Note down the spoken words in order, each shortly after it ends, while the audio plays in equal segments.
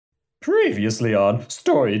Previously on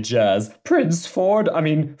Story Jazz,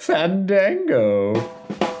 Fandango.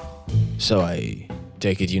 So I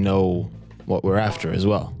take it you know what we're after as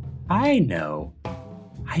well. I know.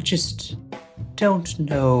 I just don't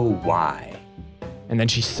know why. And then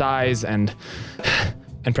she sighs and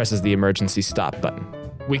presses the emergency stop button.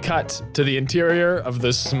 We cut to the interior of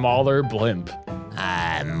the smaller blimp.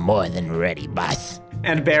 I'm more than ready, boss.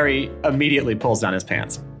 And Barry immediately pulls down his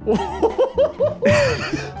pants.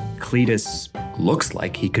 Cletus looks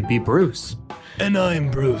like he could be Bruce. And I'm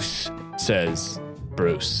Bruce, says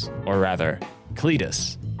Bruce, or rather,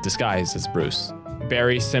 Cletus, disguised as Bruce.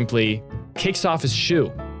 Barry simply kicks off his shoe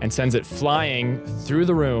and sends it flying through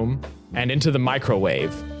the room and into the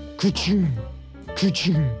microwave. Ka-ching,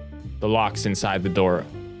 ka-ching. The locks inside the door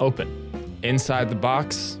open. Inside the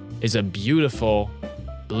box is a beautiful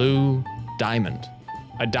blue diamond.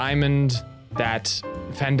 A diamond that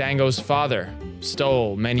Fandango's father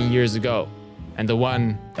stole many years ago, and the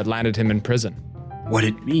one that landed him in prison. What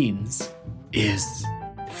it means is,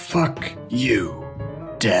 fuck you,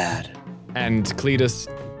 Dad. And Cletus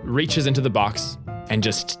reaches into the box and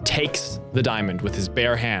just takes the diamond with his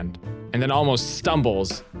bare hand, and then almost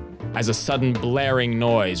stumbles as a sudden blaring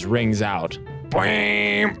noise rings out.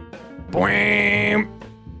 Bwam! Bwam!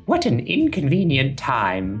 What an inconvenient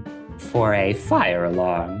time for a fire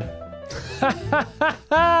alarm.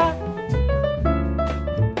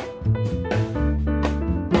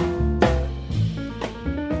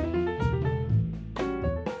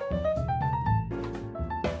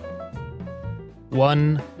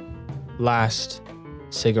 One last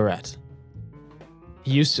cigarette.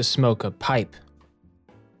 He used to smoke a pipe.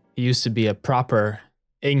 He used to be a proper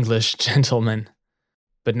English gentleman.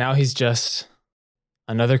 But now he's just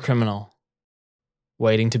another criminal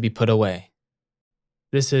waiting to be put away.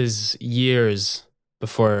 This is years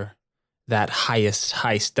before that highest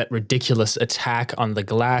heist, that ridiculous attack on the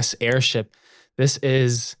glass airship. This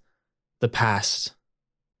is the past.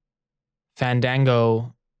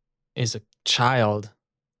 Fandango is a child,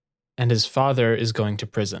 and his father is going to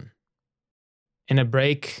prison. In a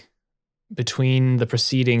break between the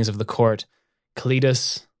proceedings of the court,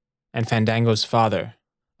 Cletus and Fandango's father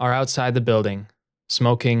are outside the building,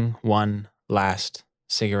 smoking one last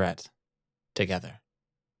cigarette together.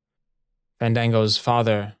 Fandango's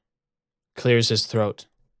father clears his throat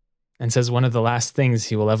and says one of the last things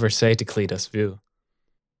he will ever say to Cletus Vu.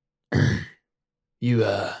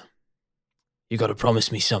 You gotta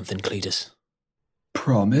promise me something, Cletus.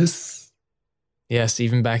 Promise? Yes,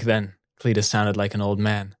 even back then, Cletus sounded like an old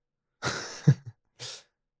man.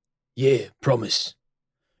 Yeah, promise.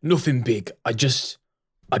 Nothing big. I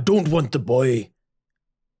don't want the boy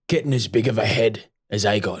getting as big of a head as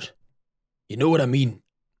I got. You know what I mean?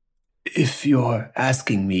 If you're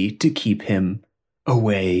asking me to keep him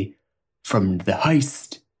away from the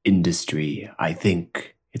heist industry, I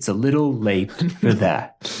think it's a little late for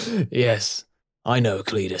that. Yes, I know,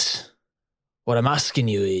 Cletus. What I'm asking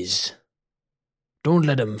you is, don't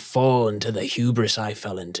let him fall into the hubris I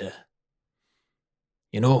fell into.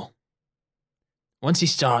 You know, once he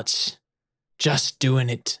starts just doing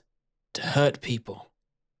it to hurt people,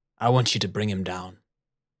 I want you to bring him down.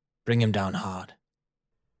 Bring him down hard.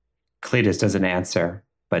 Cletus doesn't answer,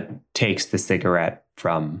 but takes the cigarette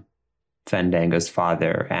from Fandango's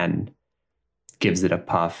father and gives it a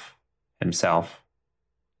puff himself.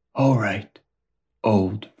 All right,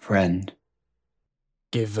 old friend.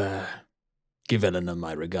 Give Eleanor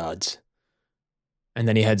my regards. And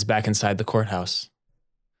then he heads back inside the courthouse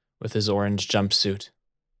with his orange jumpsuit,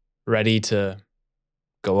 ready to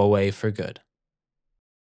go away for good.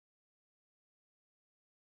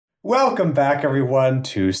 Welcome back, everyone,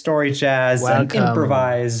 to Story Jazz, Welcome. an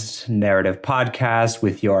improvised narrative podcast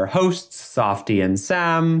with your hosts, Softy and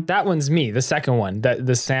Sam. That one's me, the second one,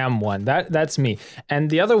 the Sam one. That's me.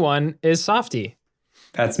 And the other one is Softy.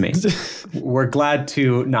 That's me. We're glad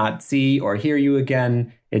to not see or hear you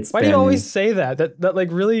again. Why do you always say that? That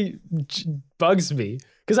like really bugs me.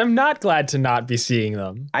 Because I'm not glad to not be seeing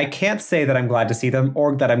them. I can't say that I'm glad to see them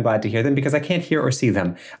or that I'm glad to hear them because I can't hear or see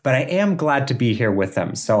them. But I am glad to be here with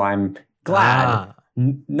them. So I'm glad.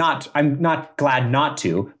 I'm not glad not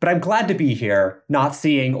to, but I'm glad to be here, not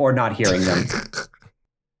seeing or not hearing them.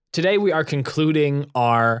 Today we are concluding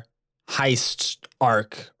our heist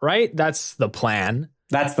arc, right? That's the plan.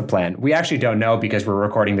 That's the plan. We actually don't know because we're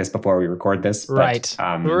recording this before we record this. But, right.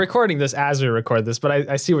 We're recording this as we record this, but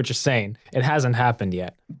I see what you're saying. It hasn't happened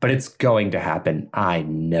yet. But it's going to happen. I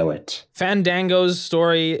know it. Fandango's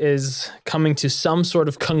story is coming to some sort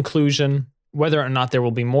of conclusion. Whether or not there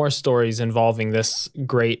will be more stories involving this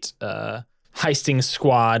great heisting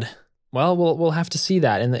squad Well, we'll have to see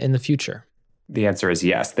that in the future. The answer is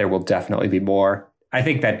yes. There will definitely be more. I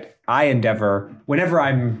think that I endeavor, whenever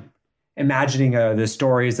I'm imagining the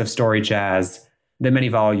stories of Story Jazz, the many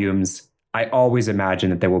volumes, I always imagine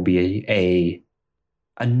that there will be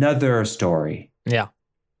another story. Yeah.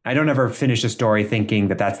 I don't ever finish a story thinking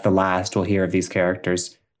that that's the last we'll hear of these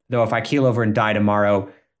characters. Though if I keel over and die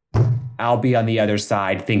tomorrow, I'll be on the other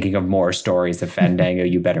side thinking of more stories of Fandango,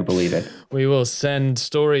 you better believe it. We will send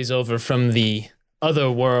stories over from the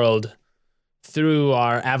other world through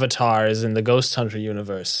our avatars in the Ghost Hunter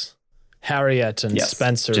universe. Harriet and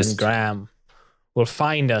Spencer and Graham will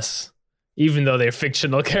find us, even though they're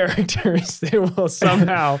fictional characters. They will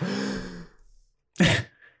somehow.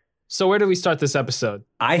 So where do we start this episode?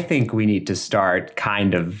 I think we need to start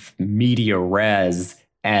kind of media res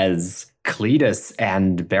as Cletus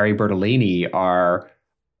and Barry Bertolini are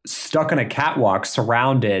stuck on a catwalk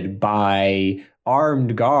surrounded by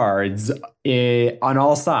armed guards on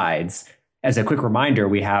all sides. As a quick reminder,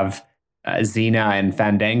 we have Xena and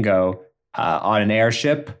Fandango on an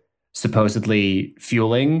airship, supposedly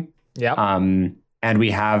fueling. Yeah. And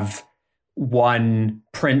we have one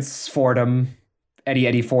Prince Fordham,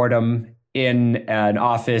 Eddie Fordham, in an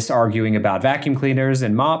office arguing about vacuum cleaners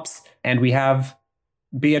and mops. And we have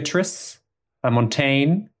Beatrice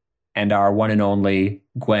Montaigne and our one and only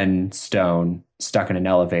Gwen Stone stuck in an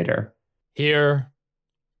elevator. Here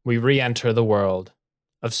we re-enter the world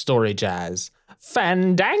of Story Jazz.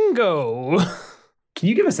 Fandango! Can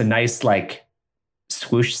you give us a nice, like,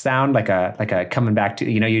 swoosh sound, like a coming back to,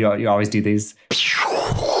 you always do these.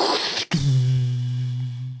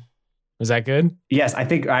 Was that good? Yes, I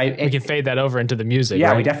think we can fade that over into the music. Yeah,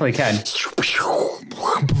 right? we definitely can.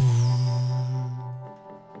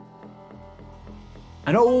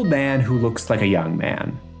 An old man who looks like a young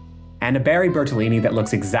man, and a Barry Bertolini that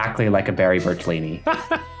looks exactly like a Barry Bertolini,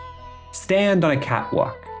 stand on a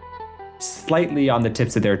catwalk, slightly on the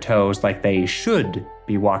tips of their toes like they should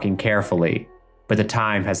be walking carefully, but the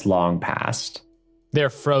time has long passed. They're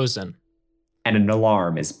frozen. And an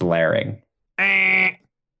alarm is blaring.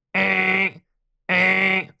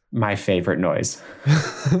 My favorite noise.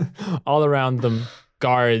 All around them,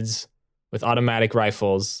 guards with automatic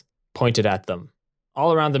rifles pointed at them.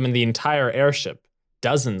 All around them in the entire airship,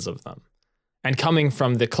 dozens of them. And coming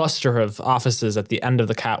from the cluster of offices at the end of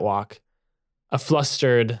the catwalk, a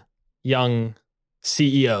flustered young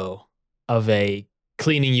CEO of a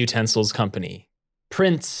cleaning utensils company,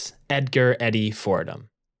 Prince Edgar Eddie Fordham.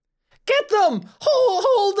 Get them!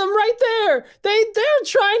 Hold them right there! They're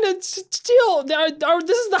trying to steal.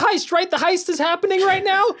 This is the heist, right? The heist is happening right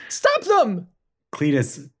now. Stop them!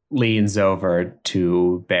 Cletus leans over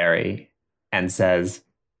to Barry and says,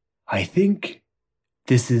 I think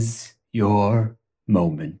this is your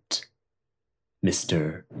moment,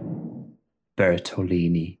 Mr.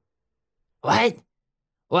 Bertolini. What?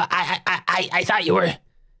 Well, I thought you were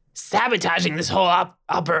sabotaging this whole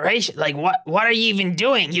operation. Like, what are you even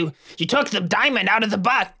doing? You took the diamond out of the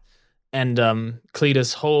butt. And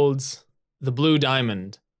Cletus holds the blue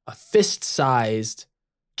diamond, a fist-sized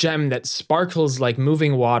gem that sparkles like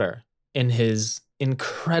moving water, in his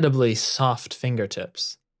incredibly soft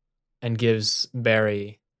fingertips, and gives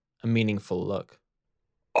Barry a meaningful look.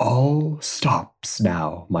 All stops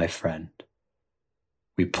now, my friend.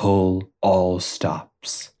 We pull all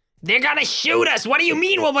stops. They're gonna shoot us. What do you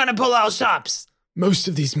mean we're gonna pull all stops? Most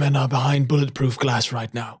of these men are behind bulletproof glass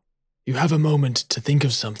right now. You have a moment to think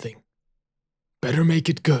of something. Better make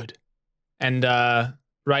it good. And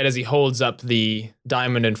right as he holds up the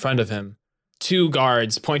diamond in front of him, two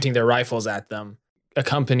guards pointing their rifles at them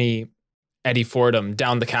accompany Eddie Fordham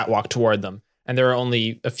down the catwalk toward them. And there are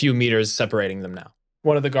only a few meters separating them now.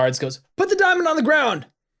 One of the guards goes, "Put the diamond on the ground!"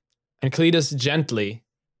 And Cletus gently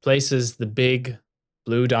places the big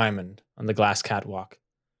blue diamond on the glass catwalk.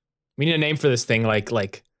 We need a name for this thing,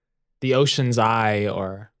 like the Ocean's Eye,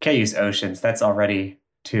 or... Can't use Oceans. That's already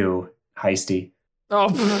too heisty. Oh.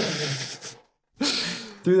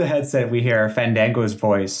 Through the headset, we hear Fandango's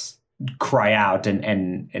voice cry out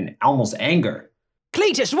and almost anger.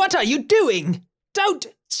 Cletus, what are you doing? Don't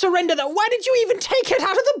surrender that. Why did you even take it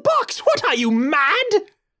out of the box? What are you, mad?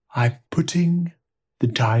 I'm putting the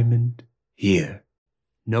diamond here.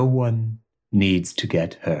 No one needs to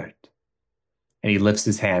get hurt. And he lifts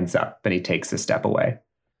his hands up and he takes a step away.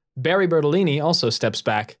 Barry Bertolini also steps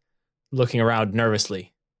back, looking around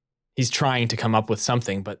nervously. He's trying to come up with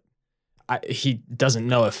something, but he doesn't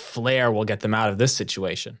know if flair will get them out of this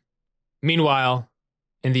situation. Meanwhile,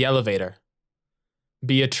 in the elevator,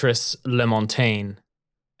 Beatrice Lemontagne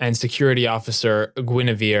and security officer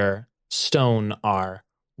Guinevere Stone are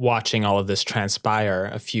watching all of this transpire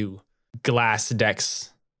a few glass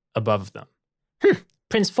decks above them.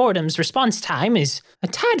 Prince Fordham's response time is a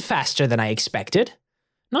tad faster than I expected.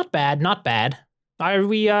 Not bad, not bad. Are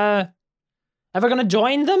we, ever gonna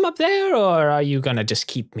join them up there, or are you gonna just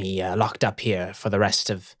keep me locked up here for the rest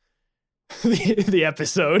of the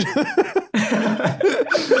episode?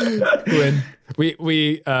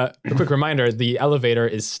 A quick reminder, the elevator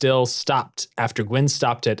is still stopped after Gwyn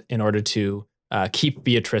stopped it in order to keep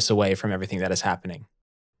Beatrice away from everything that is happening.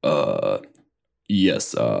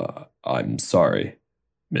 Yes, I'm sorry,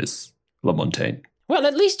 Miss Lamontagne. Well,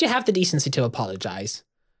 at least you have the decency to apologize.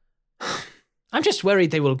 I'm just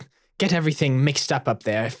worried they will get everything mixed up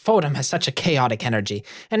there. Fordham has such a chaotic energy,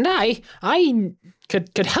 and I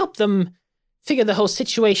could help them figure the whole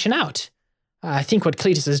situation out. I think what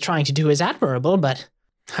Cletus is trying to do is admirable, but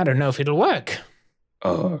I don't know if it'll work.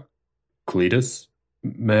 Cletus,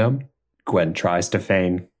 ma'am? Gwen tries to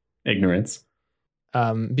feign ignorance.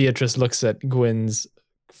 Beatrice looks at Gwyn's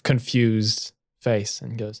confused face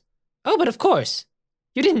and goes, "Oh, but of course.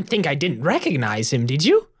 You didn't think I didn't recognize him, did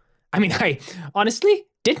you? I mean, I honestly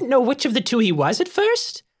didn't know which of the two he was at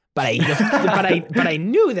first, but I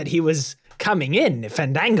knew that he was coming in if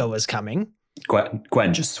Fandango was coming."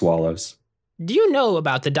 Gwen just swallows. "Do you know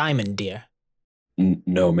about the diamond, dear?"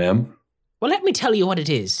 No, ma'am. Well, let me tell you what it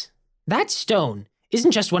is. That stone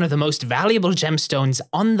isn't just one of the most valuable gemstones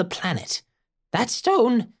on the planet. That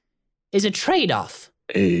stone is a trade-off.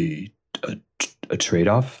 A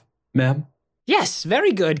trade-off, ma'am? Yes,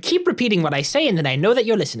 very good. Keep repeating what I say, and then I know that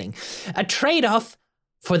you're listening. A trade-off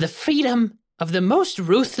for the freedom of the most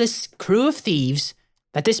ruthless crew of thieves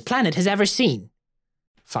that this planet has ever seen.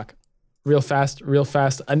 Fuck. Real fast.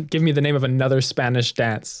 Give me the name of another Spanish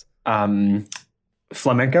dance.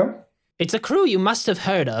 Flamenco? It's a crew you must have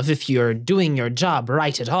heard of if you're doing your job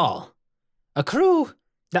right at all. A crew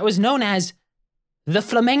that was known as the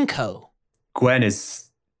Flamenco. Gwen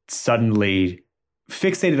is suddenly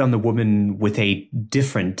fixated on the woman with a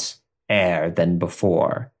different air than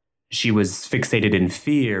before. She was fixated in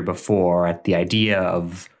fear before at the idea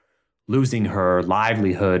of losing her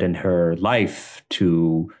livelihood and her life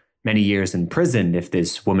to many years in prison if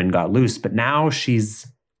this woman got loose, but now she's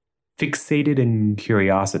fixated in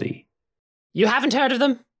curiosity. You haven't heard of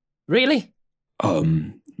them? Really?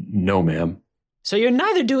 No, ma'am. So you're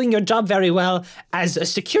neither doing your job very well as a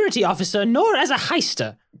security officer nor as a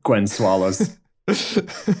heister. Gwen swallows.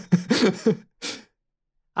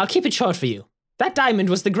 I'll keep it short for you. That diamond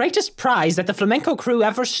was the greatest prize that the Flamenco crew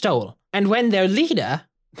ever stole. And when their leader,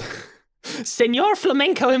 Senor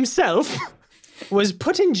Flamenco himself, was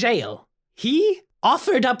put in jail, he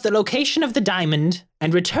offered up the location of the diamond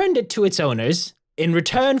and returned it to its owners in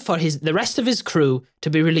return for the rest of his crew to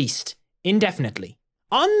be released indefinitely,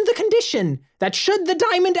 on the condition that should the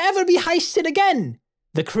diamond ever be heisted again,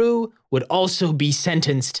 the crew would also be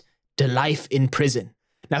sentenced to life in prison.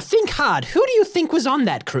 Now think hard, who do you think was on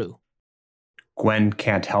that crew? Gwen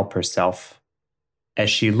can't help herself as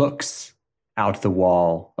she looks out the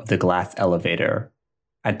wall of the glass elevator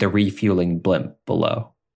at the refueling blimp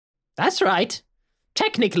below. That's right.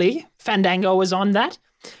 Technically, Fandango was on that.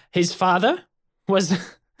 His father was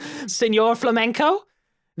Senor Flamenco.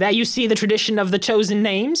 There you see the tradition of the chosen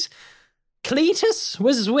names. Cletus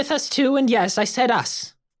was with us too, and yes, I said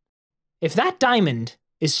us. If that diamond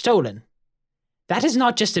is stolen, that is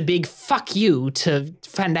not just a big fuck you to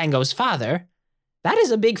Fandango's father. That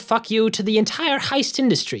is a big fuck you to the entire heist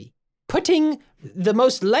industry. Putting the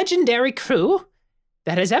most legendary crew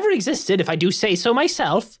that has ever existed, if I do say so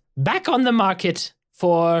myself, back on the market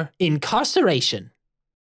for incarceration.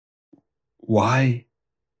 Why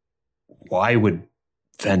would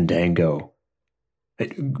Fandango?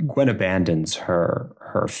 Gwen abandons her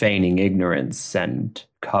feigning ignorance and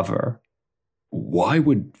cover. Why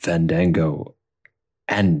would Fandango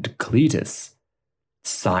and Cletus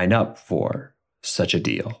sign up for such a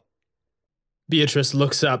deal? Beatrice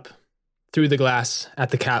looks up through the glass at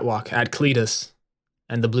the catwalk at Cletus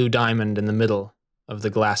and the blue diamond in the middle of the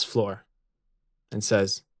glass floor and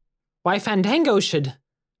says, "Why Fandango should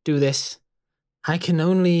do this, I can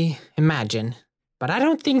only imagine, but I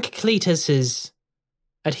don't think Cletus is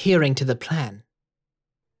adhering to the plan."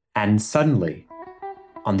 And suddenly,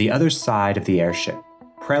 on the other side of the airship,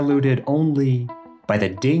 preluded only by the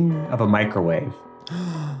ding of a microwave,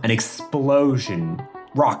 an explosion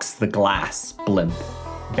rocks the glass blimp.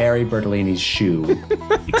 Barry Bertolini's shoe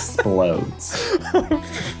explodes.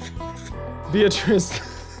 Beatrice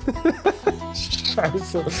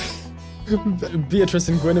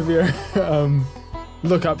and Guinevere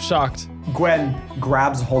look up shocked. Gwen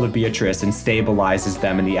grabs hold of Beatrice and stabilizes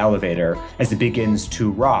them in the elevator as it begins to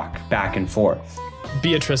rock back and forth.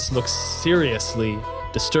 Beatrice looks seriously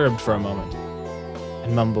disturbed for a moment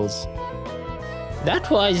and mumbles, That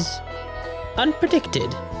was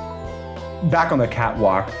unpredicted. Back on the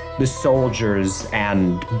catwalk, the soldiers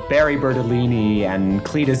and Barry Bertolini and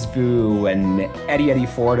Cletus Vu and Eddie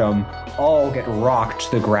Fordham all get rocked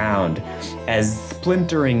to the ground as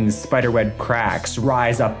splintering spiderweb cracks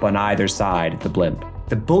rise up on either side of the blimp.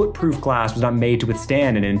 The bulletproof glass was not made to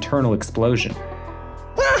withstand an internal explosion.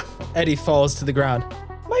 Eddie falls to the ground.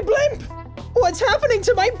 My blimp! What's happening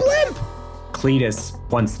to my blimp? Cletus,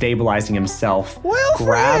 once stabilizing himself,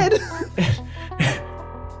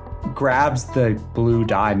 grabs the blue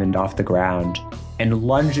diamond off the ground and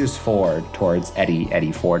lunges forward towards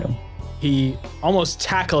Eddie Fordham. He almost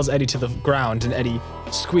tackles Eddie to the ground, and Eddie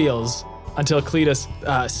squeals until Cletus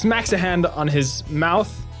smacks a hand on his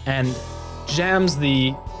mouth and jams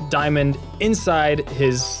the diamond inside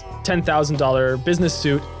his $10,000 business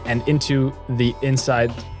suit and into the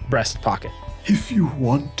inside breast pocket. If you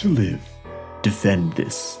want to live, defend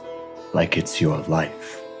this like it's your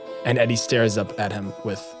life. And Eddie stares up at him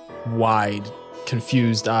with wide,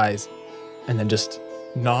 confused eyes and then just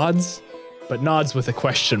nods, but nods with a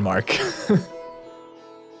question mark.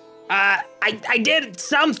 I did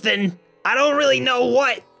something. I don't really know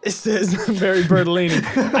what. Says Barry Bertolini.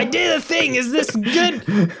 I did a thing. Is this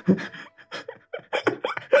good?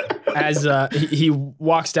 As he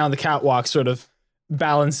walks down the catwalk, sort of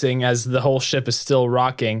balancing as the whole ship is still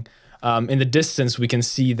rocking. In the distance, we can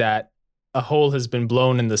see that a hole has been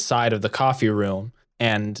blown in the side of the coffee room,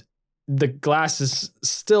 and the glass is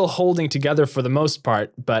still holding together for the most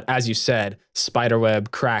part, but as you said,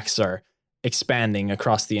 spiderweb cracks are expanding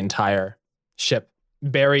across the entire ship.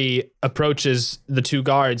 Barry approaches the two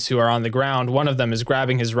guards who are on the ground. One of them is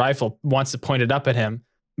grabbing his rifle, wants to point it up at him,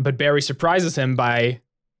 but Barry surprises him by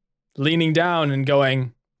leaning down and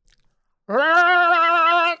going,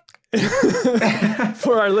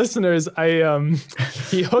 for our listeners,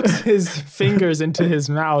 he hooks his fingers into his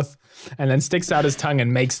mouth and then sticks out his tongue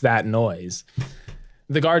and makes that noise.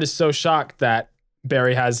 The guard is so shocked that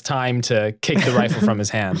Barry has time to kick the rifle from his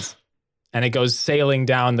hands, and it goes sailing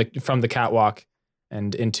down from the catwalk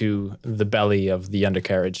and into the belly of the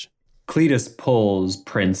undercarriage. Cletus pulls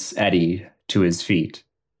Prince Eddie to his feet,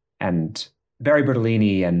 and Barry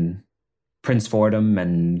Bertolini and Prince Fordham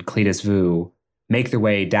and Cletus Vu make their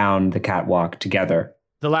way down the catwalk together.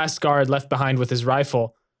 The last guard left behind with his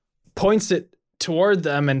rifle points it toward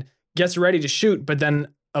them and gets ready to shoot, but then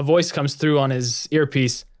a voice comes through on his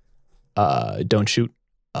earpiece. Don't shoot.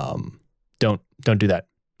 Don't do that.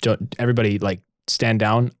 Everybody, stand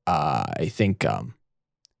down. I think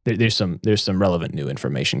there's some relevant new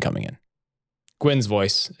information coming in. Gwyn's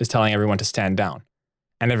voice is telling everyone to stand down,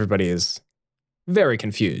 and everybody is very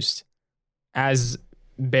confused. As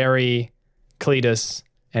Barry, Cletus,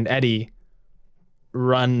 and Eddie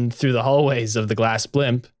run through the hallways of the glass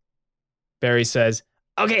blimp, Barry says,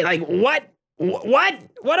 Okay, what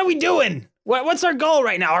are we doing? What's our goal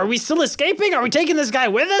right now? Are we still escaping? Are we taking this guy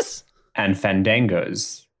with us? And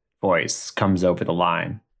Fandango's voice comes over the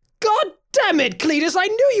line. God damn it, Cletus! I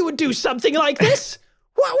knew you would do something like this.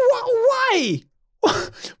 Why?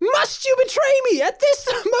 Must you betray me at this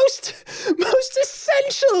most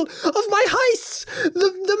essential of my heists?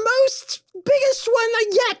 The most biggest one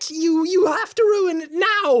yet. You have to ruin it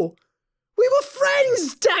now. We were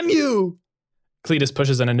friends, damn you! Cletus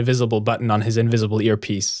pushes an invisible button on his invisible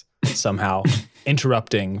earpiece, somehow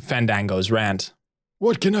interrupting Fandango's rant.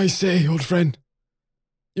 What can I say, old friend?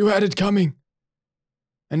 You had it coming.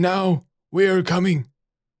 And now we're coming.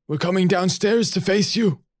 We're coming downstairs to face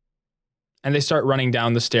you. And they start running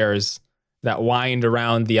down the stairs that wind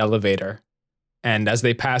around the elevator. And as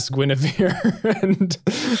they pass Guinevere and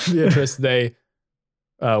Beatrice, they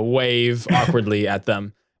wave awkwardly at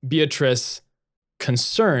them. Beatrice,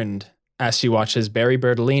 concerned as she watches Barry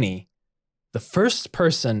Bertolini, the first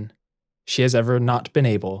person she has ever not been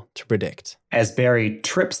able to predict. As Barry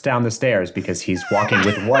trips down the stairs because he's walking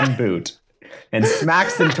with one boot and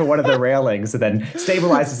smacks into one of the railings and then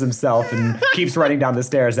stabilizes himself and keeps running down the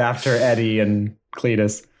stairs after Eddie and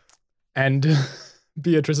Cletus. And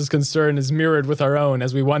Beatrice's concern is mirrored with our own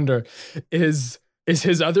as we wonder, is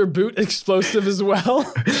his other boot explosive as well?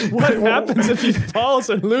 What happens if he falls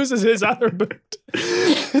and loses his other boot?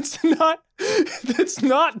 It's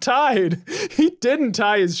not tied. He didn't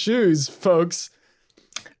tie his shoes, folks.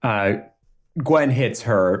 Gwen hits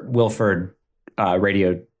her Wilford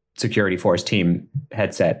radio security force team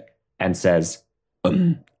headset and says,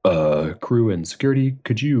 crew and security,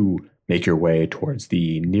 could you make your way towards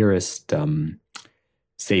the nearest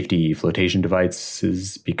safety flotation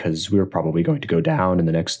devices, because we're probably going to go down in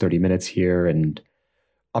the next 30 minutes here, and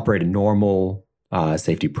operate in normal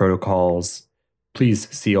safety protocols. Please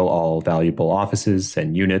seal all valuable offices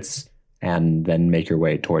and units, and then make your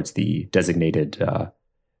way towards the designated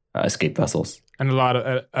escape vessels. And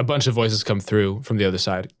a bunch of voices come through from the other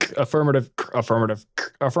side. Affirmative, affirmative,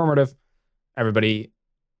 affirmative. Everybody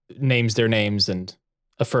names their names and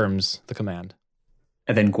affirms the command.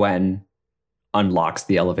 And then Gwen unlocks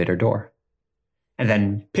the elevator door and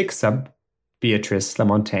then picks up Beatrice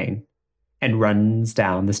Lamontagne and runs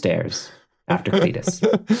down the stairs after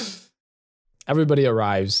Cletus. Everybody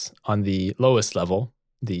arrives on the lowest level,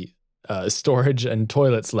 the storage and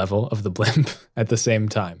toilets level of the blimp at the same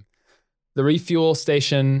time. The refuel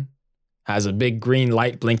station has a big green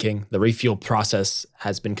light blinking. The refuel process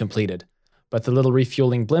has been completed, but the little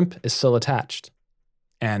refueling blimp is still attached.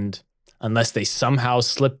 And unless they somehow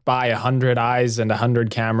slip by 100 eyes and 100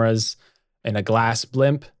 cameras in a glass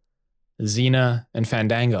blimp, Xena and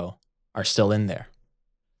Fandango are still in there.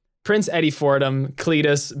 Prince Eddie Fordham,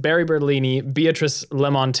 Cletus, Barry Bertolini, Beatrice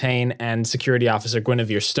Lamontagne, and Security Officer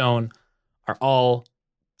Guinevere Stone are all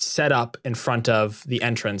set up in front of the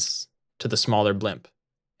entrance to the smaller blimp.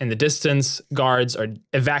 In the distance, guards are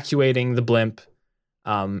evacuating the blimp.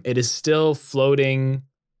 It is still floating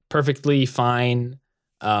perfectly fine,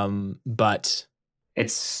 but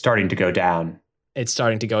it's starting to go down. It's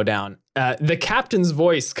starting to go down. The captain's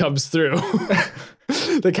voice comes through.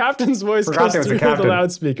 The captain's voice comes through the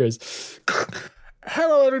loudspeakers.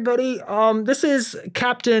 Hello, everybody. This is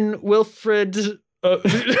Captain Wilfred.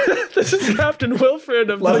 This is Captain Wilfred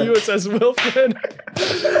of the USS Wilfred.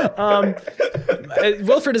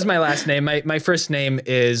 Wilfred is my last name. My first name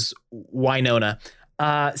is Winona.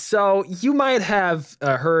 So you might have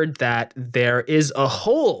heard that there is a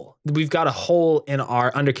hole. We've got a hole in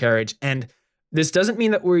our undercarriage, and this doesn't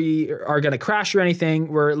mean that we are going to crash or anything.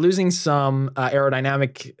 We're losing some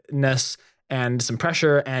aerodynamicness and some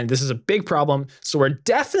pressure, and this is a big problem. So we're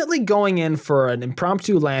definitely going in for an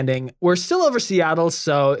impromptu landing. We're still over Seattle,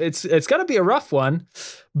 so it's going to be a rough one.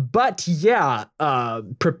 But yeah,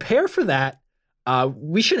 prepare for that.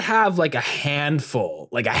 We should have like a handful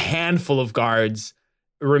of guards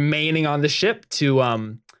remaining on the ship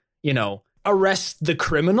to, arrest the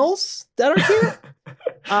criminals that are here.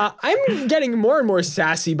 I'm getting more and more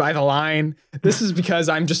sassy by the line. This is because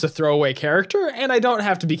I'm just a throwaway character and I don't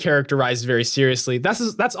have to be characterized very seriously.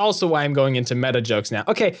 That's also why I'm going into meta jokes now.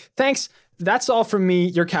 Okay, thanks. That's all from me,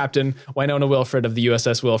 your captain, Winona Wilfred of the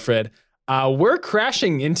USS Wilfred. We're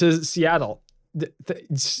crashing into Seattle.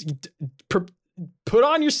 Put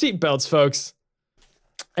on your seatbelts, folks.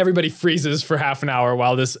 Everybody freezes for half an hour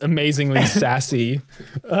while this amazingly sassy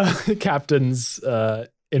captain's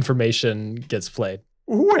information gets played.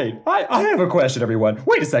 Wait, I have a question, everyone.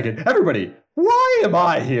 Wait a second, everybody. Why am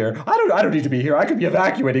I here? I don't need to be here. I could be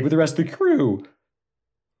evacuating with the rest of the crew.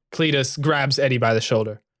 Cletus grabs Eddie by the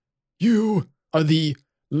shoulder. You are the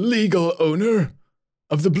legal owner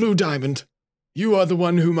of the Blue Diamond. You are the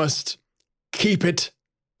one who must keep it.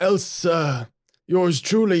 Else, yours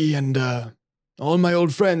truly and all my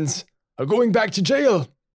old friends are going back to jail.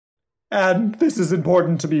 And this is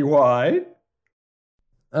important to me. Why?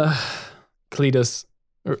 Cletus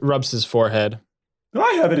rubs his forehead.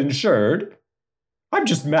 I have it insured. I'm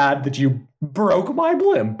just mad that you broke my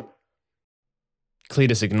blimp.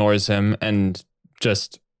 Cletus ignores him and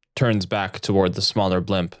just turns back toward the smaller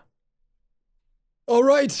blimp. All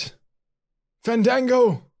right,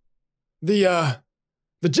 Fandango, the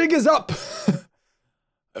jig is up.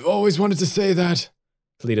 I've always wanted to say that,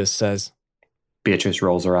 Cletus says. Beatrice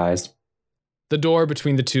rolls her eyes. The door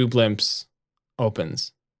between the two blimps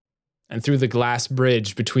opens, and through the glass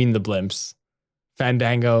bridge between the blimps,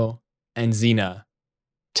 Fandango and Xena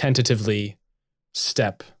tentatively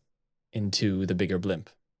step into the bigger blimp.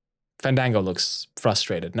 Fandango looks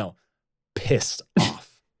frustrated, no, pissed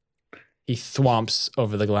off. He thwomps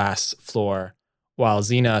over the glass floor while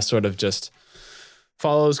Xena sort of just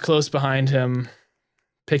follows close behind him,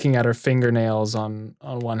 picking at her fingernails on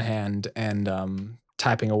one hand and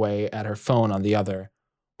typing away at her phone on the other.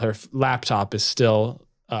 Her laptop is still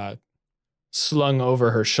slung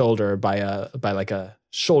over her shoulder by like a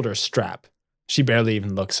shoulder strap. She barely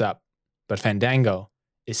even looks up. But Fandango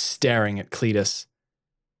is staring at Cletus,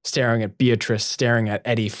 staring at Beatrice, staring at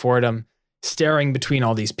Eddie Fordham, staring between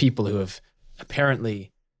all these people who have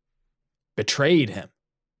apparently betrayed him.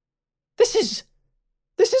 This is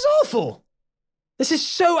awful. This is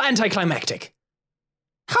so anticlimactic.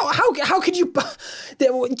 How could you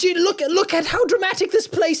look at how dramatic this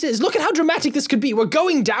place is. Look at how dramatic this could be. We're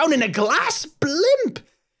going down in a glass blimp,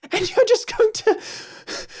 and you're just going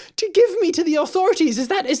to give me to the authorities. Is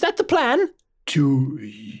that the plan? Do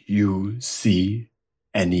you see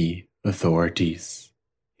any authorities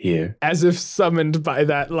here? As if summoned by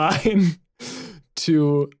that line,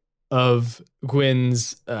 two of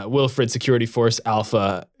Gwyn's Wilfred Security Force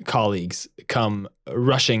Alpha colleagues come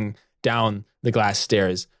rushing down the glass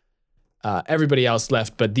stairs. Everybody else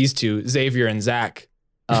left, but these two, Xavier and Zach,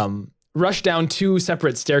 rush down two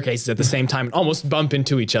separate staircases at the same time and almost bump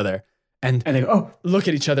into each other. And And they go, look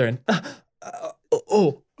at each other and,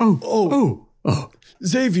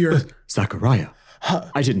 Xavier, Zachariah,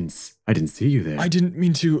 I didn't see you there. I didn't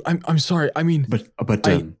mean to. I'm sorry. I mean, but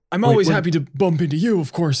I'm wait, always what- happy to bump into you,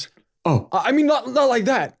 of course. Oh, I mean, not like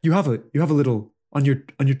that. you have a little on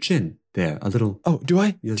your chin there, a little. Oh, do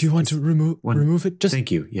I? Yes, Do you want yes. to remove it? Just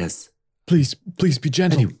Thank you. Yes. please be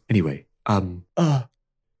gentle. Anyway,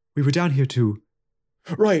 we were down here to.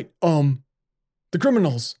 Right. The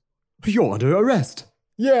criminals. You're under arrest.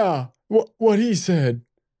 Yeah. What he said.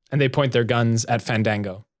 and they point their guns at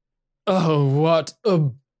Fandango. Oh, what a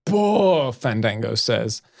bore, Fandango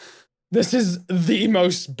says. This is the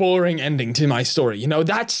most boring ending to my story. You know,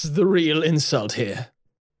 that's the real insult here.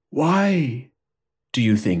 Why do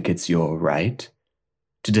you think it's your right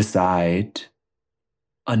to decide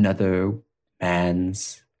another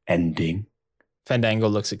man's ending? Fandango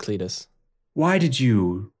looks at Cletus. Why did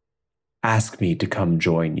you ask me to come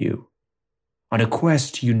join you on a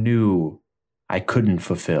quest you knew I couldn't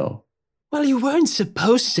fulfill? Well, you weren't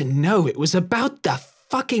supposed to know it was about the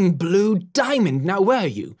fucking blue diamond, now were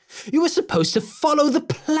you? You were supposed to follow the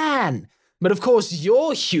plan. But of course,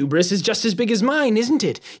 your hubris is just as big as mine, isn't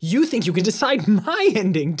it? You think you can decide my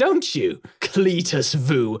ending, don't you? Cletus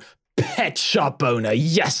Vu, pet shop owner,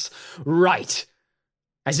 yes, right.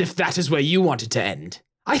 As if that is where you wanted to end.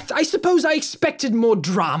 I suppose I expected more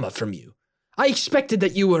drama from you. I expected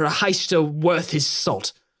that you were a heister worth his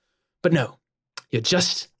salt. But no, you're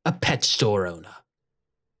just a pet store owner.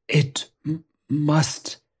 It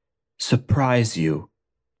must surprise you,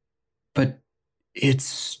 but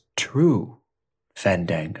it's true,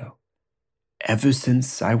 Fandango. Ever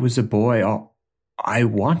since I was a boy, I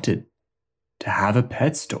wanted to have a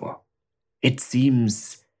pet store. It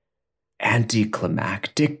seems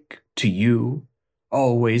anticlimactic to you,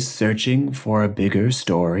 always searching for a bigger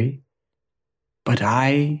story. But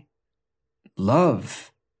I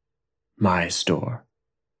love my store,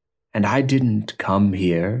 and I didn't come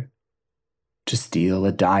here to steal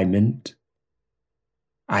a diamond.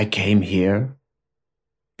 I came here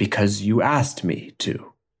because you asked me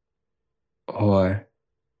to. Or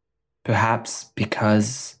perhaps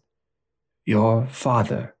because your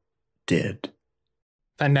father did.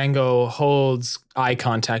 Fandango holds eye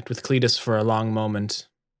contact with Cletus for a long moment.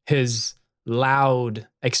 His loud,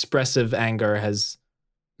 expressive anger has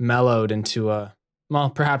mellowed into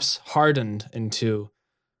perhaps hardened into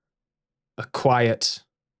a quiet,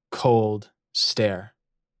 cold stare.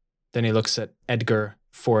 Then he looks at Edgar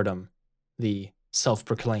Fordham, the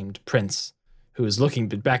self-proclaimed prince, who is looking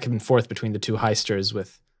back and forth between the two heisters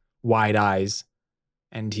with wide eyes,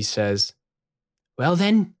 and he says, Well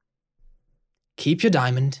then, keep your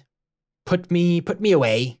diamond. Put me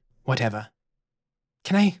away, whatever.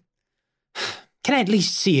 Can I at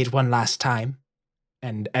least see it one last time?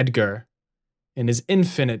 and Edgar, in his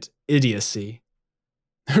infinite idiocy,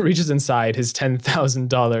 reaches inside his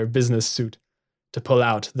 $10,000 business suit to pull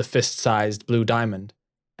out the fist-sized blue diamond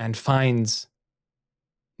and finds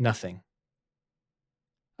nothing.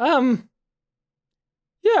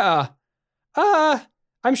 Yeah.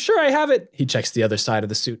 I'm sure I have it. He checks the other side of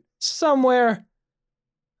the suit. Somewhere.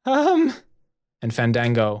 And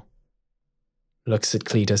Fandango looks at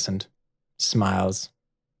Cletus and smiles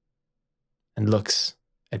and looks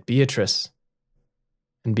at Beatrice.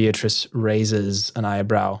 And Beatrice raises an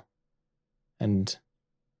eyebrow. And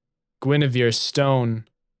Guinevere Stone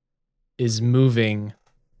is moving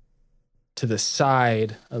to the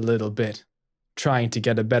side a little bit, trying to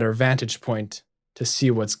get a better vantage point to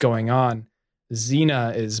see what's going on.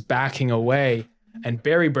 Xena is backing away, and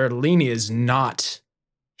Barry Bertolini is not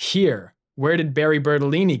here. Where did Barry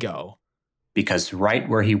Bertolini go? Because right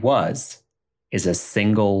where he was is a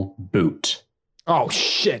single boot. Oh,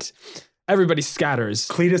 shit. Everybody scatters.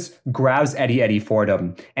 Cletus grabs Eddie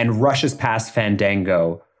Fordham and rushes past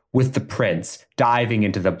Fandango with the prince, diving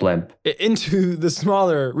into the blimp. Into the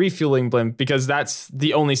smaller refueling blimp, because that's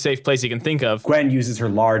the only safe place he can think of. Gwen uses her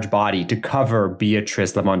large body to cover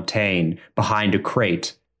Beatrice Lamontagne behind a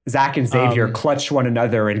crate. Zach and Xavier clutch one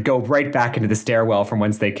another and go right back into the stairwell from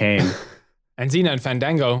whence they came. And Xena and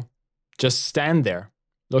Fandango just stand there,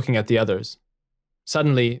 looking at the others.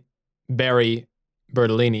 Suddenly, Barry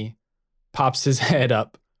Bertolini pops his head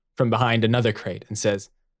up from behind another crate and says,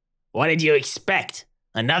 What did you expect?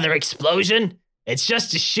 Another explosion? It's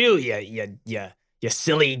just a shoe, you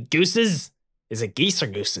silly gooses. Is it geese or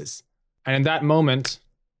gooses? And in that moment,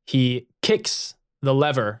 he kicks the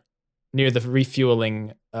lever near the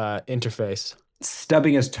refueling interface.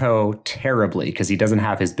 Stubbing his toe terribly because he doesn't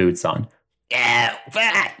have his boots on. Yeah,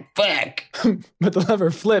 fuck. But the lever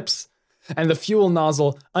flips and the fuel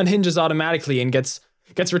nozzle unhinges automatically and gets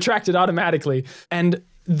retracted automatically. And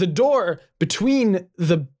the door between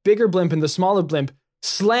the bigger blimp and the smaller blimp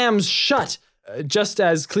slams shut just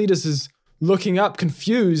as Cletus is looking up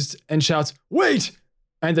confused and shouts, "Wait!"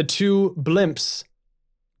 And the two blimps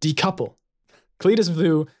decouple. Cletus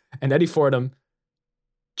Vu and Eddie Fordham,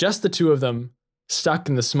 just the two of them, stuck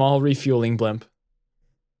in the small refueling blimp,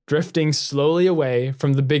 drifting slowly away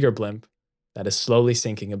from the bigger blimp that is slowly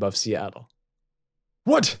sinking above Seattle.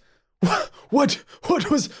 What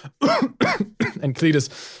was... And Cletus,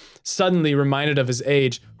 suddenly reminded of his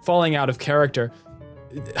age, falling out of character,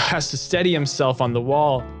 has to steady himself on the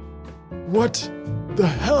wall. What the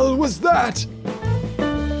hell was that?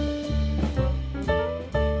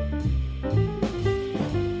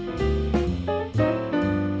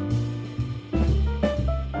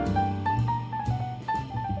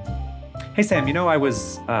 Hey, Sam, I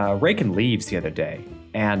was raking leaves the other day,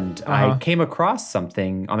 and I came across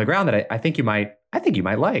something on the ground that I think you might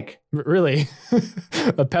like. Really?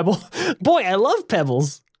 A pebble? Boy, I love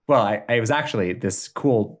pebbles. Well, I was actually this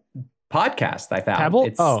cool podcast I found. Pebble?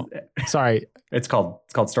 Sorry. It's called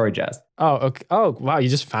Story Jazz. Oh, okay. Oh, wow. You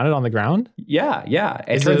just found it on the ground? Yeah.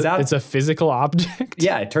 It turns out it's a physical object.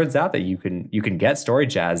 Yeah, it turns out that you can get Story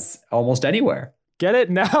Jazz almost anywhere. Get it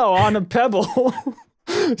now on a pebble.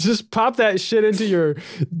 Just pop that shit into your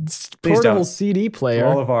portable CD player. For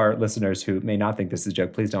all of our listeners who may not think this is a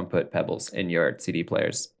joke, please don't put pebbles in your CD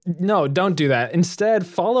players. No, don't do that. Instead,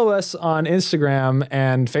 follow us on Instagram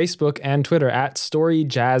and Facebook and Twitter at Story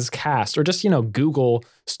Jazz Cast, or just, Google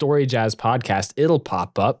Story Jazz Podcast. It'll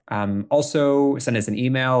pop up. Also, send us an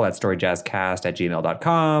email at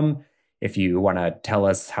storyjazzcast@gmail.com. If you want to tell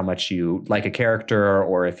us how much you like a character,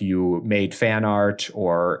 or if you made fan art,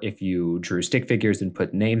 or if you drew stick figures and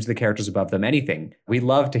put names of the characters above them, anything. We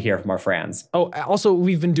love to hear from our fans. Oh, also,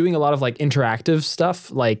 we've been doing a lot of interactive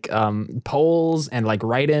stuff, like polls and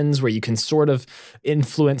write-ins where you can sort of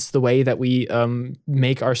influence the way that we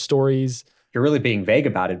make our stories. You're really being vague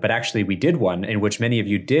about it, but actually we did one in which many of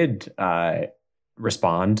you did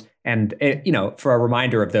respond. And, for a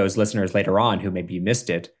reminder of those listeners later on who maybe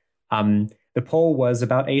missed it, the poll was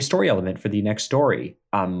about a story element for the next story.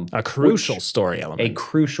 A crucial story element.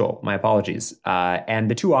 My apologies. And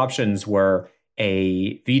the two options were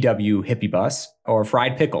a VW hippie bus or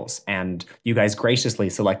fried pickles. And you guys graciously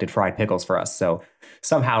selected fried pickles for us. So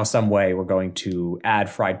somehow, some way, we're going to add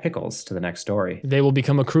fried pickles to the next story. They will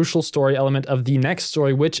become a crucial story element of the next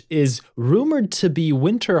story, which is rumored to be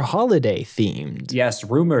winter holiday themed. Yes,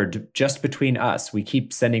 rumored just between us. We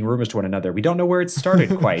keep sending rumors to one another. We don't know where it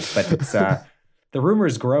started quite, but it's the rumor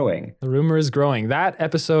is growing. The rumor is growing. That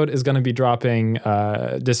episode is going to be dropping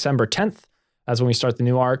December 10th. That's when we start the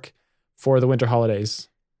new arc for the winter holidays.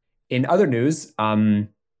 In other news,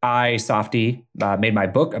 I, Softy, made my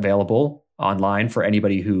book available online for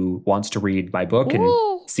anybody who wants to read my book and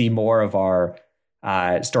see more of our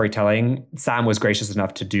storytelling. Sam was gracious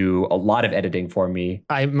enough to do a lot of editing for me.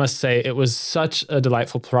 I must say it was such a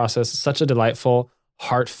delightful process, such a delightful,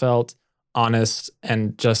 heartfelt, honest,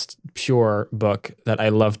 and just pure book that I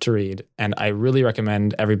love to read. And I really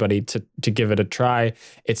recommend everybody to give it a try.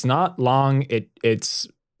 It's not long. It's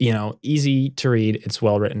easy to read. It's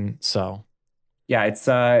well written. So yeah, it's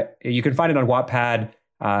you can find it on Wattpad.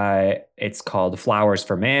 It's called Flowers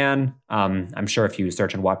for Man. I'm sure if you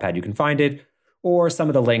search on Wattpad, you can find it, or some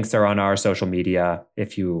of the links are on our social media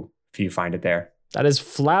if you find it there. That is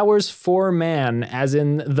Flowers for Man, as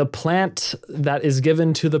in the plant that is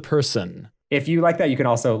given to the person. If you like that, you can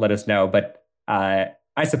also let us know, but I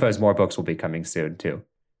suppose more books will be coming soon too.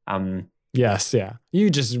 Yes, yeah. You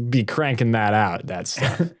just be cranking that out, that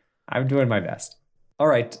stuff. I'm doing my best. All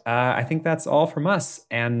right, I think that's all from us,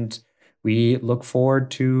 and we look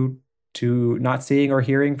forward to not seeing or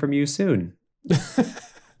hearing from you soon.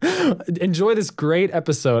 Enjoy this great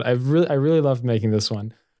episode. I really loved making this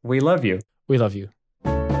one. We love you. We love you.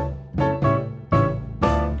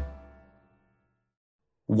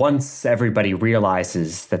 Once everybody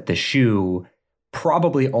realizes that the shoe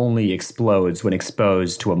probably only explodes when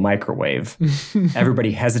exposed to a microwave,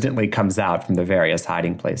 everybody hesitantly comes out from the various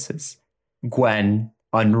hiding places. Gwen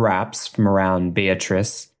unwraps from around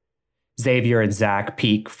Beatrice. Xavier and Zach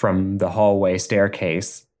peek from the hallway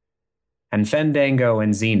staircase. And Fandango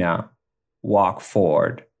and Xena walk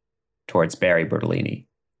forward towards Barry Bertolini.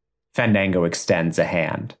 Fandango extends a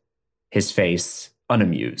hand, his face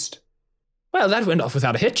unamused. Well, that went off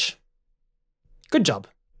without a hitch. Good job.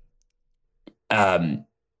 And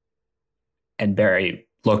Barry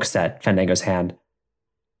looks at Fandango's hand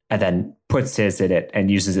and then puts his in it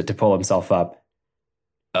and uses it to pull himself up.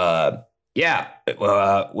 Without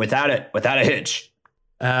a hitch.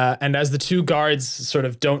 And as the two guards sort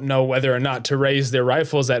of don't know whether or not to raise their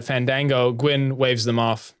rifles at Fandango, Gwyn waves them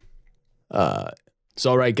off. It's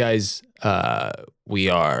all right, guys. We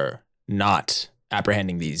are not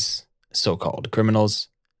apprehending these so-called criminals.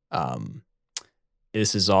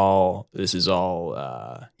 This is all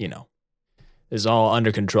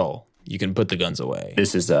under control. You can put the guns away.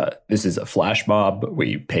 This is a flash mob.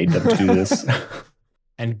 We paid them to do this.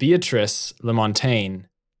 And Beatrice LeMontagne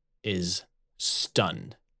is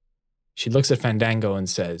stunned. She looks at Fandango and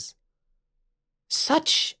says,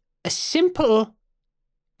 Such a simple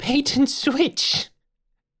bait and switch.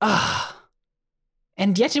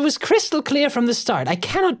 And yet it was crystal clear from the start. I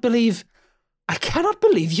cannot believe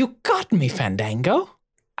you got me, Fandango.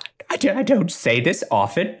 I don't say this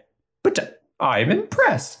often, but I'm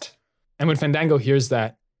impressed. And when Fandango hears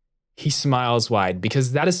that, he smiles wide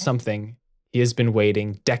because that is something he has been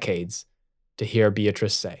waiting decades to hear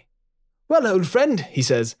Beatrice say. Well, old friend, he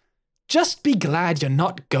says, just be glad you're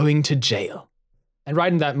not going to jail. And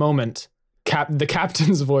right in that moment, the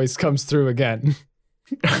captain's voice comes through again.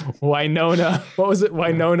 Wynonna, what was it?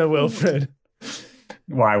 Wynonna Wilfred.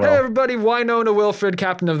 Why, Will? Hey everybody, Wynonna Wilfred,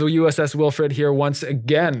 captain of the USS Wilfred here once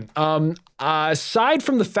again. Aside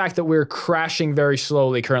from the fact that we're crashing very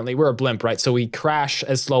slowly currently, we're a blimp, right? So we crash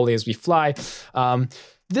as slowly as we fly.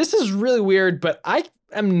 This is really weird, but I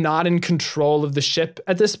am not in control of the ship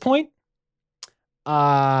at this point.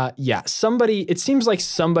 It seems like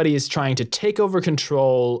somebody is trying to take over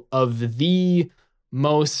control of the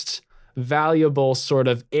most valuable sort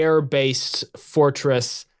of air-based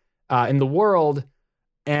fortress in the world.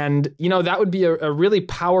 And, that would be a really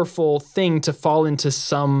powerful thing to fall into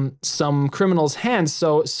some criminal's hands.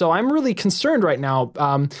 So I'm really concerned right now.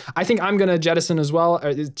 I think I'm going to jettison as well.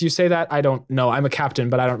 Do you say that? I don't know. I'm a captain,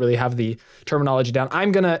 but I don't really have the terminology down.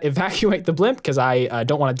 I'm going to evacuate the blimp because I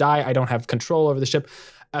don't want to die. I don't have control over the ship.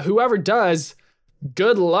 Whoever does,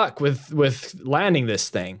 good luck with landing this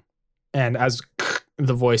thing. And as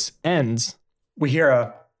the voice ends, we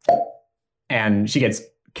hear and she gets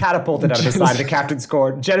catapulted out of the side of the captain's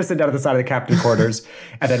jettisoned out of the side of the captain's quarters,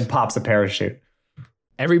 and then pops a parachute.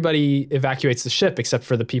 Everybody evacuates the ship except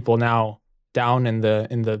for the people now down in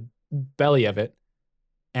the belly of it.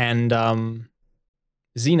 And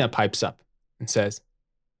Xena pipes up and says,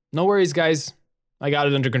 "No worries, guys. I got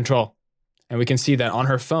it under control." And we can see that on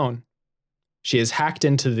her phone, she has hacked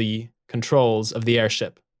into the controls of the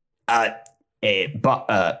airship.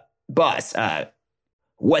 Boss,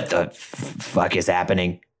 what the fuck is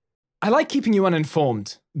happening? I like keeping you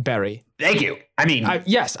uninformed, Barry. Thank you.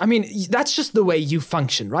 Yes, that's just the way you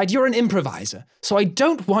function, right? You're an improviser, so I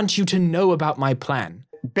don't want you to know about my plan.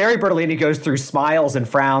 Barry Bertolini goes through smiles and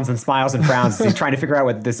frowns and smiles and frowns as he's trying to figure out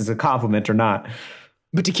whether this is a compliment or not.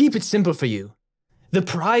 But to keep it simple for you, the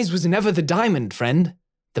prize was never the diamond, friend.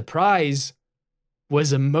 The prize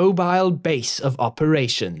was a mobile base of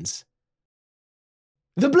operations.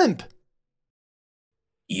 The blimp.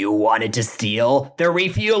 You wanted to steal the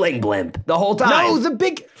refueling blimp the whole time. No, the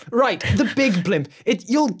big blimp.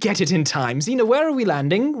 You'll get it in time. Xena, where are we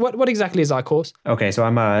landing? What exactly is our course? Okay, so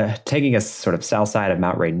I'm taking us sort of south side of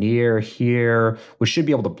Mount Rainier here. We should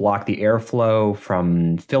be able to block the airflow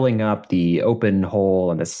from filling up the open hole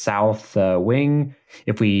in the south wing.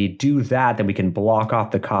 If we do that, then we can block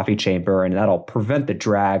off the coffee chamber, and that'll prevent the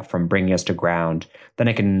drag from bringing us to ground. Then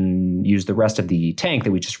I can use the rest of the tank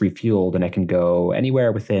that we just refueled, and I can go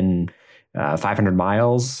anywhere within 500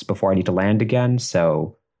 miles before I need to land again.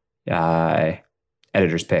 So,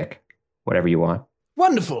 editor's pick, whatever you want.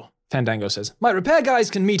 Wonderful, Fandango says. My repair guys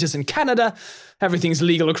can meet us in Canada. Everything's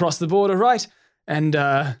legal across the border, right? And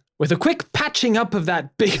with a quick patching up of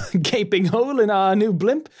that big gaping hole in our new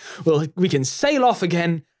blimp, we can sail off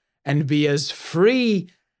again and be as free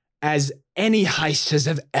as any heist has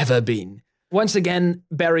ever been. Once again,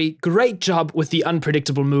 Barry, great job with the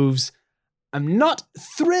unpredictable moves. I'm not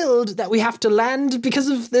thrilled that we have to land because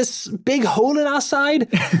of this big hole in our side,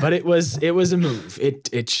 but it was a move.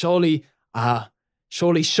 It surely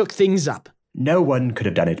shook things up. No one could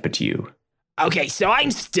have done it but you. Okay, so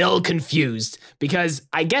I'm still confused because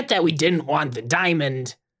I get that we didn't want the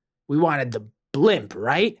diamond. We wanted the blimp,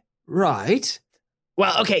 right? Right.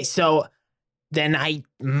 Well, okay, so then I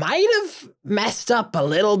might have messed up a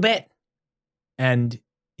little bit. And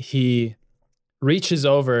he reaches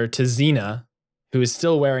over to Xena, who is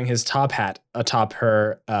still wearing his top hat atop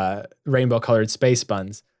her rainbow-colored space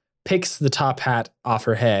buns, picks the top hat off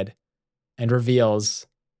her head and reveals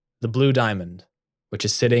the blue diamond, which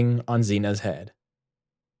is sitting on Xena's head.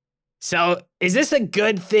 So, is this a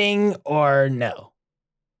good thing or no?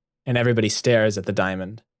 And everybody stares at the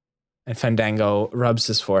diamond. And Fandango rubs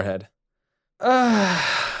his forehead. And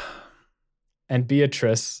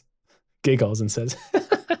Beatrice giggles and says,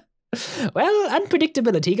 Well,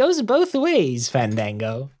 unpredictability goes both ways,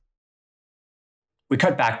 Fandango. We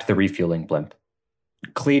cut back to the refueling blimp.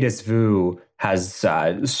 Cletus Vu has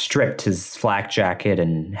stripped his flak jacket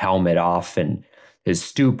and helmet off and is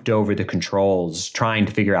stooped over the controls, trying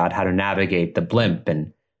to figure out how to navigate the blimp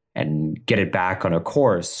and get it back on a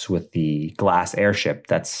course with the glass airship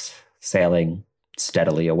that's sailing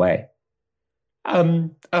steadily away.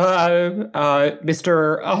 Mr.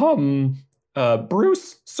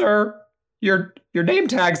 Bruce, sir, your name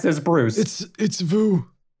tag says Bruce. It's Vu.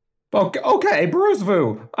 Okay, Bruce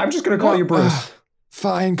Vu. I'm just gonna call you Bruce.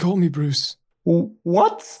 Fine, call me Bruce.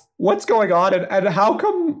 What's going on, and how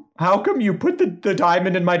come you put the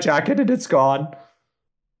diamond in my jacket and it's gone?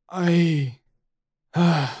 I'm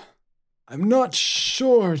not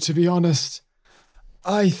sure, to be honest.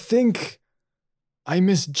 I think I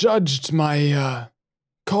misjudged my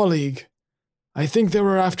colleague. I think they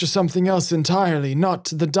were after something else entirely, not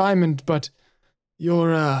the diamond, but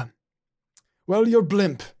your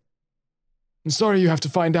blimp. I'm sorry you have to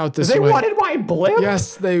find out this way. They wanted my blimp?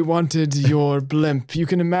 Yes, they wanted your blimp. You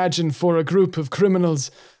can imagine for a group of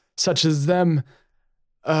criminals such as them,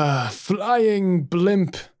 a flying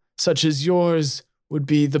blimp such as yours would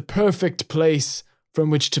be the perfect place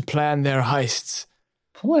from which to plan their heists.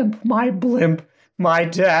 Blimp, my blimp. My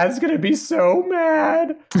dad's gonna be so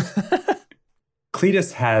mad.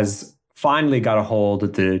 Cletus has finally got a hold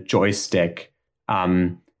of the joystick.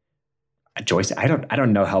 Joystick. I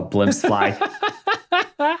don't know how blimps fly.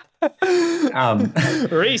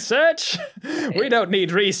 Research? We don't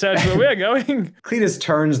need research where we're going. Cletus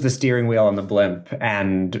turns the steering wheel on the blimp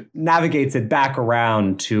and navigates it back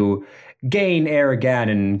around to gain air again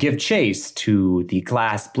and give chase to the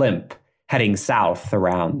glass blimp heading south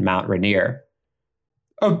around Mount Rainier.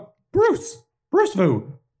 Bruce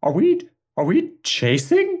Vu, are we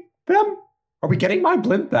chasing them? Are we getting my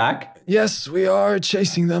blimp back? Yes, we are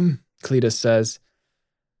chasing them, Cletus says.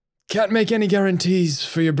 Can't make any guarantees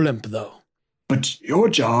for your blimp, though. But your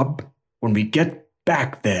job, when we get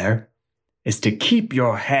back there, is to keep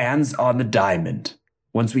your hands on the diamond.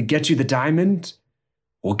 Once we get you the diamond,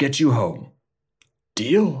 we'll get you home.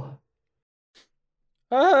 Deal?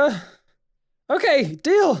 Okay,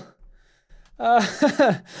 deal.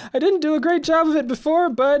 I didn't do a great job of it before,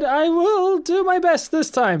 but I will do my best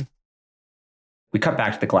this time. We cut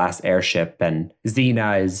back to the glass airship, and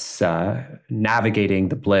Xena is navigating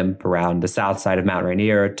the blimp around the south side of Mount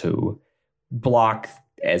Rainier to block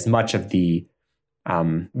as much of the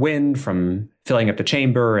wind from filling up the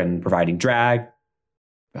chamber and providing drag.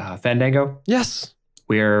 Fandango? Yes.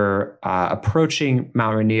 We're approaching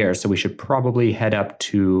Mount Rainier, so we should probably head up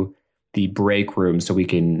to the break room so we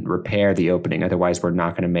can repair the opening. Otherwise, we're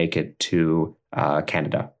not going to make it to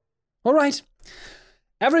Canada. All right.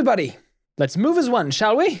 Everybody, let's move as one,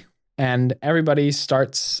 shall we? And everybody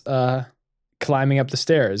starts climbing up the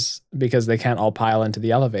stairs because they can't all pile into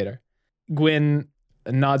the elevator. Gwyn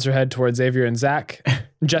nods her head towards Xavier and Zach,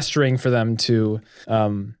 gesturing for them to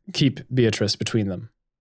keep Beatrice between them.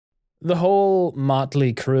 The whole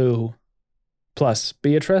motley crew, plus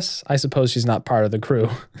Beatrice, I suppose she's not part of the crew.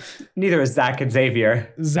 Neither is Zach and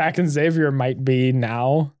Xavier. Zach and Xavier might be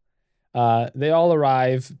now. They all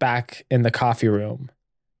arrive back in the coffee room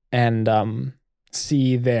and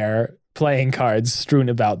see their playing cards strewn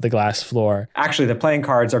about the glass floor. Actually, the playing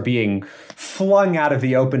cards are being flung out of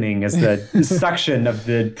the opening as the suction of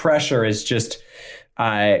the pressure is just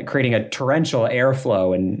creating a torrential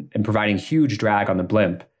airflow and providing huge drag on the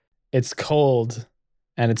blimp. It's cold,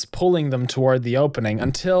 and it's pulling them toward the opening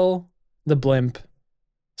until the blimp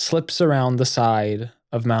slips around the side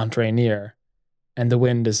of Mount Rainier, and the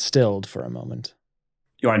wind is stilled for a moment.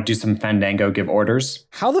 You want to do some Fandango give orders?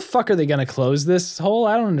 How the fuck are they going to close this hole?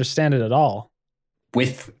 I don't understand it at all.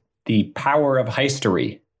 With the power of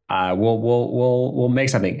heistery, we'll make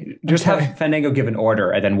something. Just Okay. have Fandango give an order,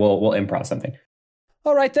 and then we'll improv something.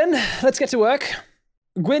 All right, then. Let's get to work.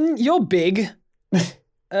 Gwyn, you're big.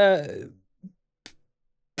 I've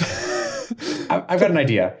got an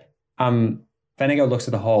idea. Fandango looks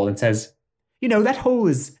at the hole and says, "You know, that hole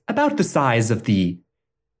is about the size of the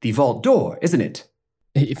vault door, isn't it?"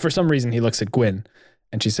 For some reason, he looks at Gwyn,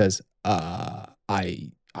 and she says,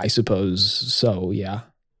 I suppose so, yeah.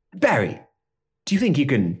 Barry, Do you think you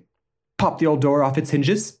can pop the old door off its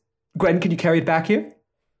hinges? Gwen, can you carry it back here?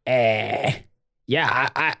 Yeah,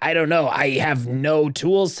 I don't know. I have no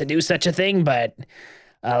tools to do such a thing, but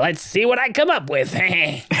let's see what I come up with.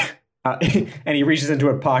 And he reaches into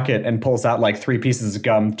a pocket and pulls out like 3 pieces of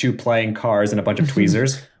gum, 2 playing cards, and a bunch of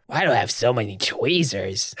tweezers. Why do I have so many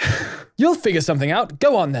tweezers? You'll figure something out.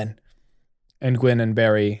 Go on then. And Gwyn and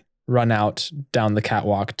Barry run out down the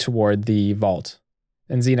catwalk toward the vault.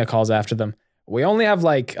 And Xena calls after them. We only have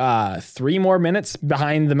like 3 more minutes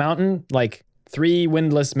behind the mountain, like 3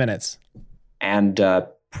 windless minutes. And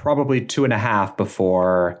probably 2.5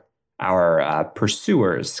 before our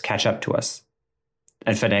pursuers catch up to us.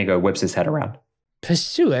 And Fandango whips his head around.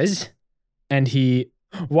 Pursuers? And he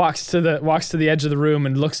walks to the edge of the room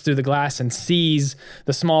and looks through the glass and sees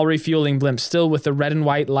the small refueling blimp still with the red and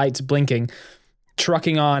white lights blinking,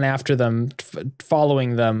 trucking on after them,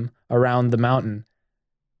 following them around the mountain.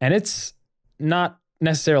 And it's not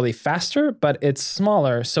necessarily faster, but it's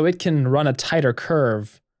smaller, so it can run a tighter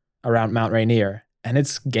curve around Mount Rainier, and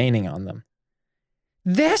it's gaining on them.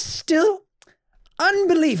 They're still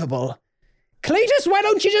unbelievable. Cletus, why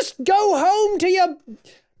don't you just go home to your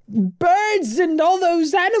birds and all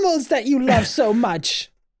those animals that you love so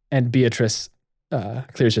much? And Beatrice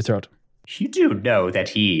clears her throat. You do know that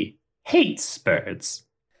he hates birds.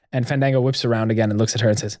 And Fandango whips around again and looks at her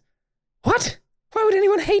and says, What? Why would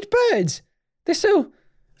anyone hate birds? They're so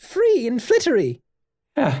free and flittery.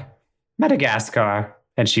 Madagascar.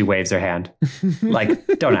 And she waves her hand.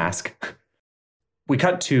 Like, don't ask. We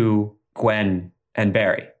cut to Gwen and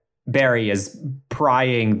Barry. Barry is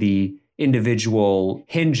prying the individual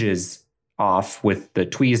hinges off with the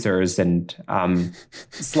tweezers and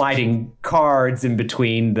sliding cards in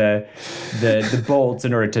between the bolts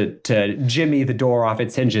in order to jimmy the door off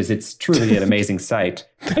its hinges. It's truly an amazing sight.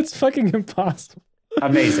 That's fucking impossible.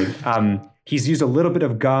 Amazing. He's used a little bit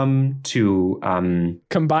of gum to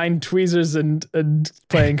combine tweezers and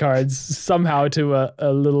playing cards somehow to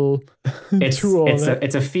a little tool.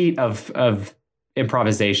 It's a feat of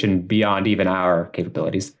improvisation beyond even our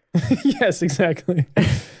capabilities. Yes, exactly.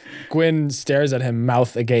 Gwyn stares at him,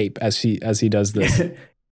 mouth agape, as he does this.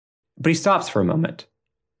 But he stops for a moment,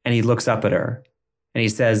 and he looks up at her, and he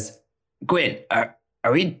says, "Gwyn, are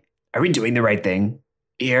we doing the right thing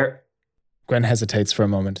here?" Gwen hesitates for a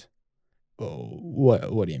moment. Oh,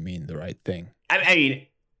 what do you mean the right thing? I mean,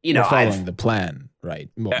 you know, we're following the plan, right?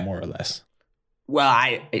 More or less. Well,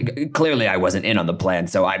 I wasn't in on the plan,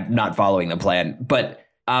 so I'm not following the plan. But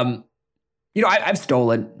you know, I've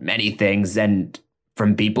stolen many things and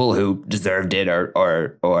from people who deserved it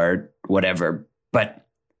or whatever. But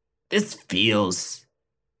this feels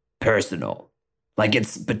personal, like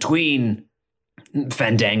it's between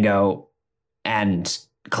Fandango and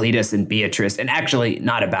Cletus and Beatrice, and actually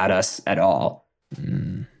not about us at all.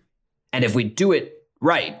 And if we do it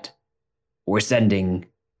right, we're sending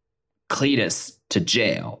Cletus to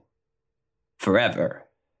jail forever.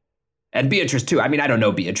 And Beatrice too. I mean, I don't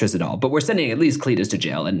know Beatrice at all, but we're sending at least Cletus to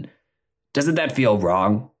jail. And doesn't that feel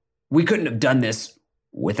wrong? We couldn't have done this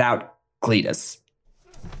without Cletus.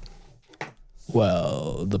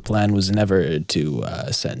 Well, the plan was never to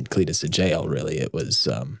send Cletus to jail, really. It was,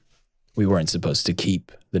 we weren't supposed to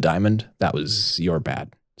keep the diamond. That was your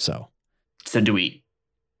bad, so. So do we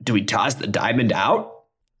toss the diamond out?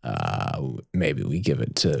 Maybe we give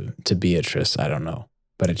it to Beatrice, I don't know.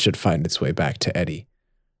 But it should find its way back to Eddie.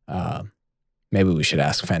 Maybe we should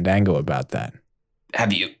ask Fandango about that.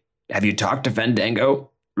 Have you talked to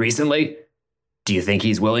Fandango recently? Do you think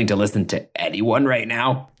he's willing to listen to anyone right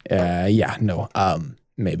now? Yeah, no.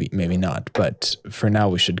 Maybe not. But for now,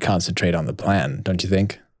 we should concentrate on the plan, don't you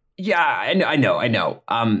think? Yeah, I know.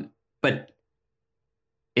 But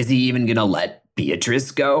is he even gonna let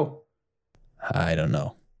Beatrice go? I don't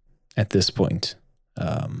know. At this point,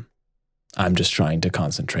 I'm just trying to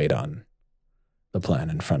concentrate on the plan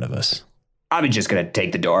in front of us. I'm just gonna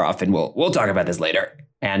take the door off, and we'll talk about this later.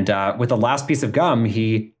 And with the last piece of gum,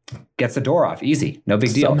 he gets the door off. Easy, no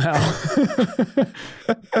big deal. Somehow.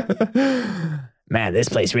 Man, this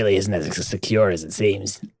place really isn't as secure as it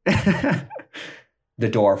seems. The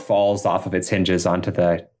door falls off of its hinges onto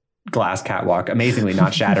the glass catwalk, amazingly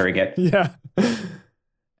not shattering it. Yeah.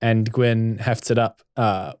 And Gwyn hefts it up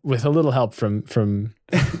with a little help from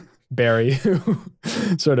Barry, who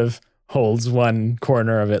sort of holds one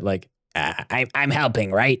corner of it like, I'm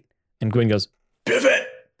helping, right? And Gwyn goes, Pivot.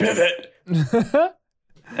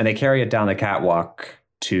 And they carry it down the catwalk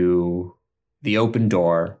to the open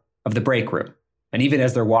door of the break room. And even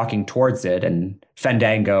as they're walking towards it, and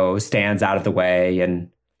Fandango stands out of the way, and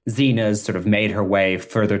Xena's sort of made her way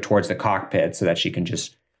further towards the cockpit so that she can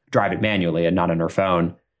just drive it manually and not on her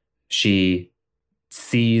phone. She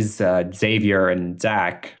sees Xavier and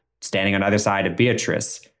Zach standing on either side of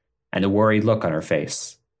Beatrice and a worried look on her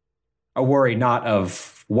face. A worry not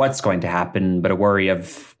of what's going to happen, but a worry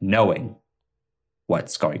of knowing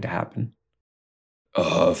what's going to happen.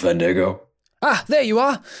 Fandango. Ah, there you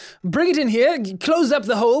are. Bring it in here. Close up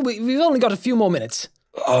the hole. We've only got a few more minutes.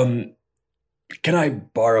 Can I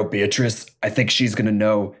borrow Beatrice? I think she's gonna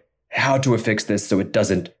know how to affix this so it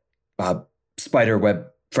doesn't spiderweb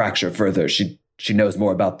fracture further. She knows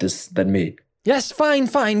more about this than me. Yes, fine.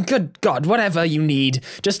 Good God, whatever you need.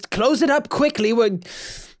 Just close it up quickly.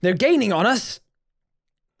 They're gaining on us.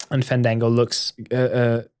 And Fandango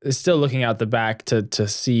is still looking out the back to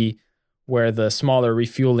see where the smaller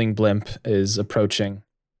refueling blimp is approaching,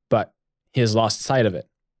 but he has lost sight of it.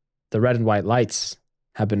 The red and white lights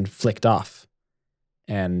have been flicked off.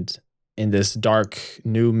 And in this dark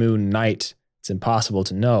new moon night, it's impossible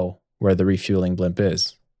to know where the refueling blimp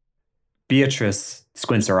is. Beatrice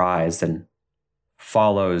squints her eyes and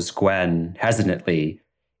follows Gwen hesitantly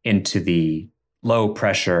into the low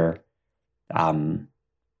pressure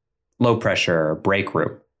break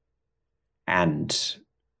room and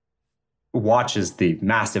watches the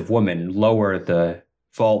massive woman lower the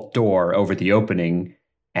vault door over the opening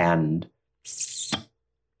and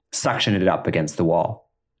suction it up against the wall,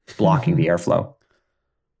 blocking the airflow.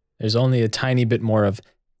 There's only a tiny bit more of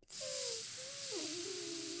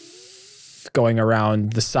going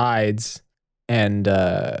around the sides, and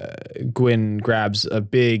Gwyn grabs a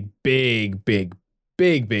big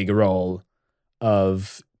roll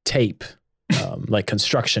of tape, like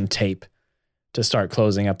construction tape, to start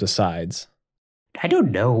closing up the sides. I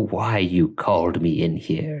don't know why you called me in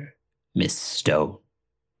here, Miss Stone.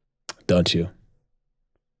 Don't you?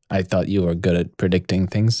 I thought you were good at predicting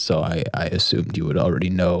things, so I assumed you would already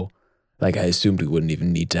know. Like, I assumed we wouldn't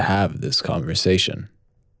even need to have this conversation.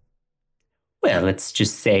 Well, let's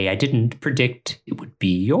just say I didn't predict it would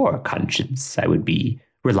be your conscience I would be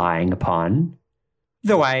relying upon,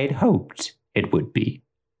 though I'd hoped it would be.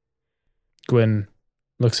 Gwyn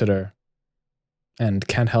looks at her and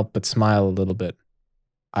can't help but smile a little bit.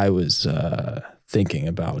 I was thinking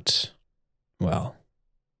about, well,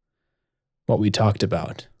 what we talked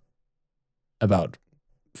about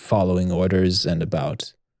following orders and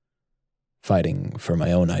about fighting for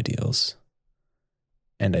my own ideals.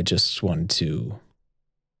 And I just wanted to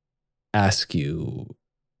ask you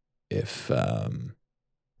if, and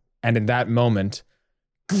in that moment,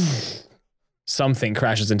 something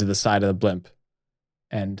crashes into the side of the blimp.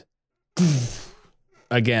 And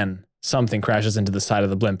again, something crashes into the side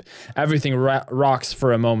of the blimp. Everything rocks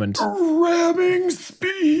for a moment. Ramming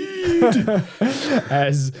speed!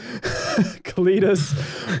 As Cletus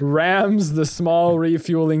rams the small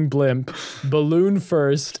refueling blimp, balloon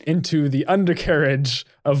first, into the undercarriage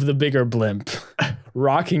of the bigger blimp,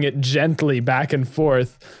 rocking it gently back and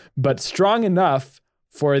forth, but strong enough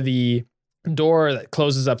for the door that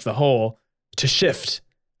closes up the hole to shift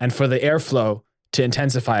and for the airflow to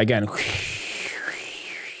intensify again.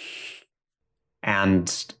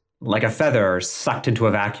 And like a feather sucked into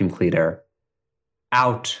a vacuum cleaner,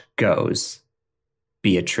 out goes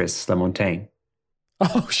Beatrice LeMontagne.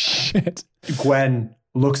 Oh, shit. Gwen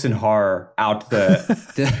looks in horror out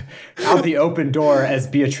the open door as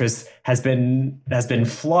Beatrice has been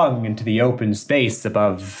flung into the open space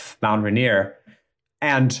above Mount Rainier.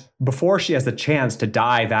 And before she has a chance to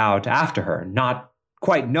dive out after her, not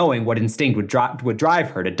quite knowing what instinct would drive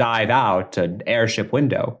her to dive out an airship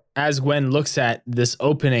window. As Gwen looks at this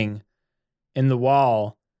opening in the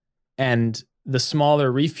wall and the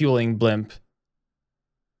smaller refueling blimp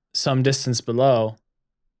some distance below,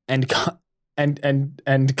 and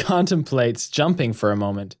contemplates jumping for a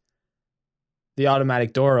moment, the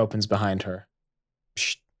automatic door opens behind her.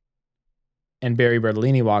 Psst. And Barry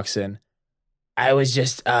Bertolini walks in. I was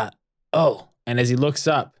just, oh. And as he looks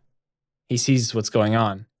up, he sees what's going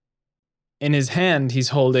on. In his hand, he's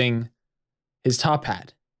holding his top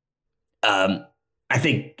hat. I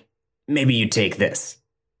think maybe you take this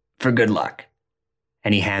for good luck.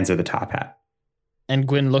 And he hands her the top hat. And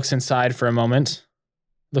Gwyn looks inside for a moment,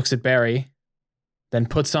 looks at Barry, then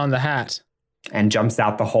puts on the hat. And jumps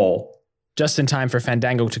out the hole. Just in time for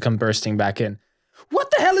Fandango to come bursting back in. What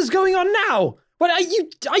the hell is going on now? What are you,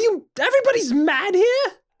 everybody's mad here?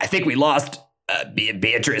 I think we lost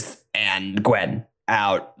Beatrice and Gwen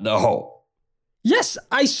out the hole. Yes,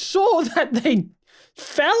 I saw that they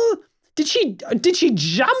fell. Did she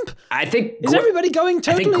jump? I think Is everybody going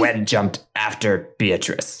totally? I think Gwen jumped after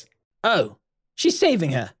Beatrice. Oh, she's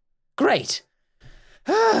saving her. Great.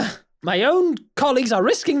 My own colleagues are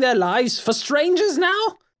risking their lives for strangers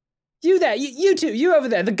now? You there, you two, you over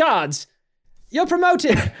there, the guards. You're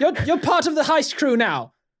promoted. You're part of the heist crew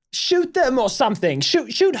now. Shoot them or something.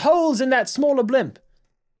 Shoot holes in that smaller blimp.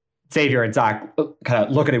 Xavier and Zach kind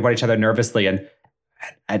of look at each other nervously and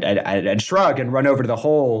shrug and run over to the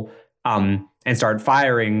hole and start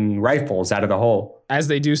firing rifles out of the hole. As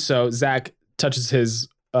they do so, Zach touches his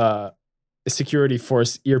security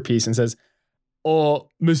force earpiece and says,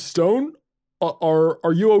 Miss Stone,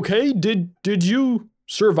 are you okay? Did you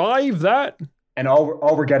survive that? And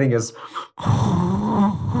all we're getting is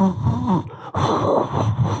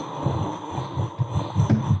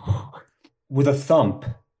with a thump,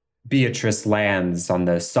 Beatrice lands on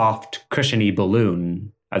the soft, cushiony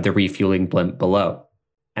balloon of the refueling blimp below.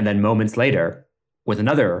 And then moments later, with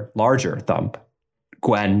another larger thump,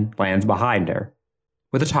 Gwen lands behind her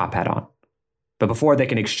with a top hat on. But before they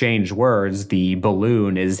can exchange words, the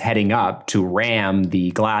balloon is heading up to ram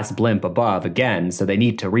the glass blimp above again, so they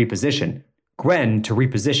need to reposition. Gwen, to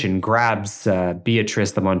reposition, grabs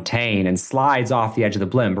Beatrice Lamontagne and slides off the edge of the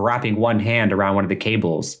blimp, wrapping one hand around one of the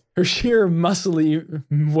cables. Her sheer muscly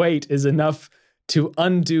weight is enough to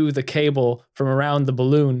undo the cable from around the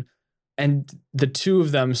balloon, and the two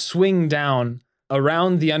of them swing down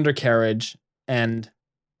around the undercarriage and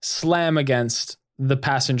slam against the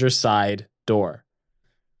passenger side door.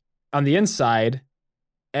 On the inside,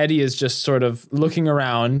 Eddie is just sort of looking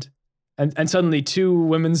around, and suddenly two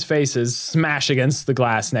women's faces smash against the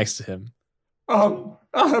glass next to him.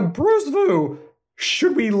 Bruce Vu,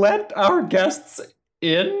 should we let our guests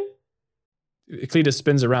in? Cletus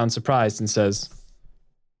spins around surprised and says,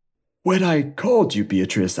 When I called you,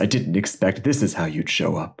 Beatrice, I didn't expect this is how you'd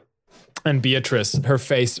show up. And Beatrice, her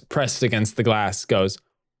face pressed against the glass, goes,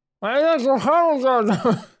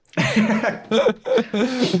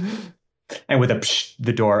 And with a psh,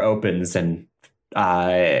 the door opens and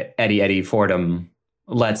Eddie Fordham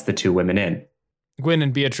lets the two women in. Gwen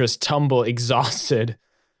and Beatrice tumble exhausted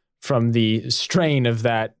from the strain of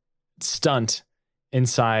that stunt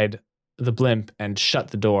inside the blimp and shut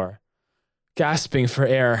the door, gasping for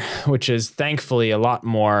air, which is thankfully a lot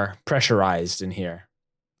more pressurized in here.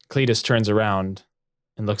 Cletus turns around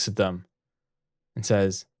and looks at them and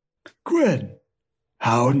says, Gwen,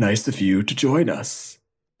 how nice of you to join us.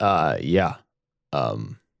 Yeah.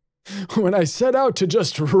 When I set out to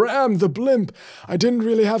just ram the blimp, I didn't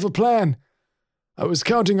really have a plan. I was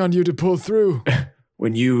counting on you to pull through.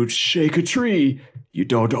 When you shake a tree, you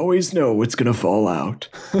don't always know what's gonna fall out.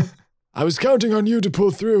 I was counting on you to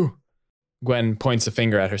pull through. Gwen points a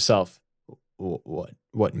finger at herself.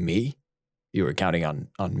 What, me? You were counting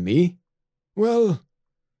on me? Well,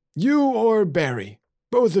 you or Barry.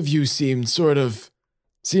 Both of you seemed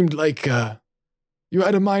like you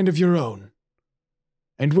had a mind of your own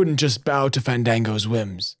and wouldn't just bow to Fandango's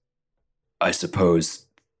whims. I suppose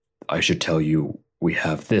I should tell you we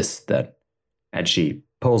have this then. And she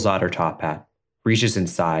pulls out her top hat, reaches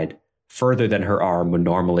inside further than her arm would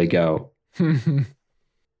normally go, and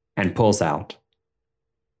pulls out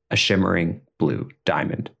a shimmering blue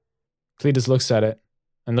diamond. Cletus looks at it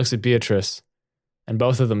and looks at Beatrice, and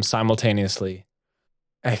both of them simultaneously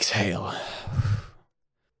exhale.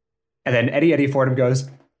 And then Eddie Fordham goes,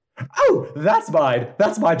 "Oh, that's mine.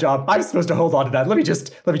 That's my job. I'm supposed to hold on to that. Let me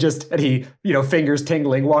just." And he, fingers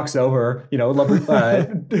tingling, walks over,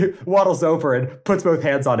 waddles over and puts both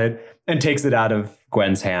hands on it and takes it out of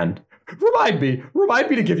Gwen's hand. Remind me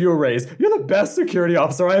to give you a raise. You're the best security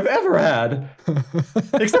officer I've ever had.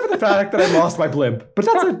 Except for the fact that I lost my blimp. But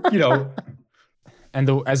that's And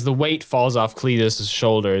as the weight falls off Cletus'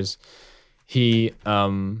 shoulders, he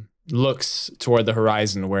looks toward the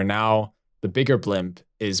horizon where now the bigger blimp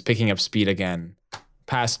is picking up speed again.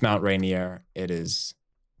 Past Mount Rainier, it is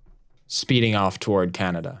speeding off toward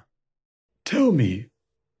Canada. Tell me,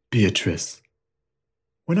 Beatrice,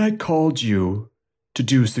 when I called you to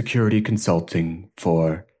do security consulting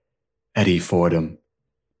for Eddie Fordham,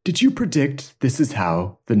 did you predict this is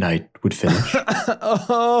how the night would finish?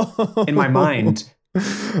 In my mind.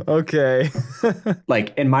 Okay.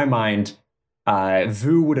 In my mind,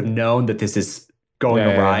 Vu would have known that this is going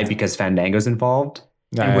awry because Fandango's involved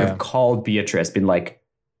and would have called Beatrice, been like,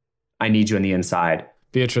 I need you on the inside.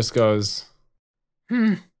 Beatrice goes,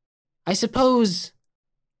 I suppose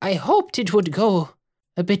I hoped it would go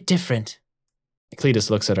a bit different. Cletus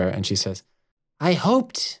looks at her and she says, I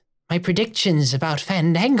hoped my predictions about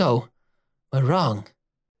Fandango were wrong.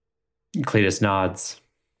 Cletus nods.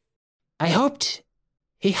 I hoped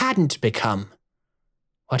he hadn't become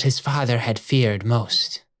what his father had feared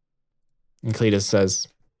most. And Cletus says,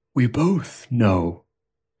 We both know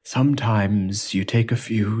sometimes you take a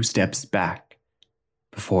few steps back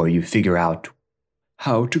before you figure out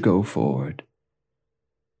how to go forward.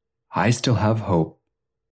 I still have hope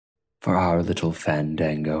for our little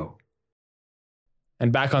Fandango.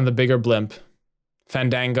 And back on the bigger blimp,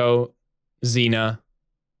 Fandango, Xena,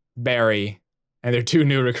 Barry, and their 2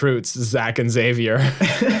 new recruits, Zach and Xavier,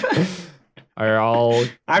 are all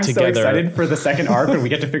I'm together. so excited for the second arc when we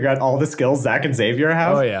get to figure out all the skills Zach and Xavier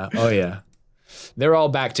have. Oh yeah. They're all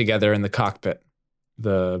back together in the cockpit,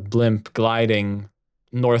 the blimp gliding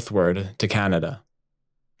northward to Canada.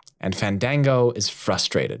 And Fandango is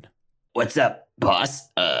frustrated. What's up, boss?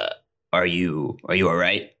 Are you all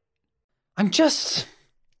right? I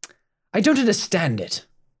don't understand it.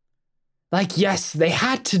 Like, yes, they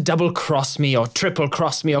had to double cross me or triple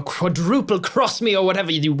cross me or quadruple cross me or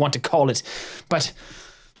whatever you want to call it. But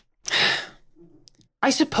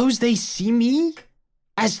I suppose they see me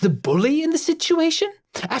as the bully in the situation?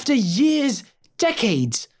 After years,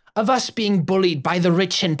 decades of us being bullied by the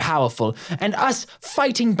rich and powerful and us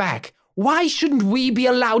fighting back, why shouldn't we be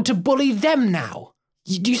allowed to bully them now?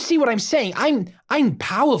 Do you see what I'm saying? I'm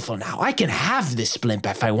powerful now. I can have this blimp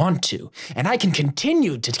if I want to, and I can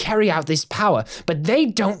continue to carry out this power, but they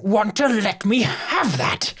don't want to let me have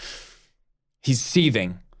that. He's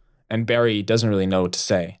seething, and Barry doesn't really know what to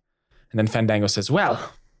say. And then Fandango says,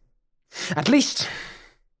 Well, at least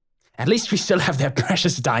we still have their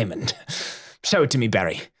precious diamond. Show it to me,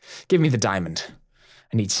 Barry. Give me the diamond.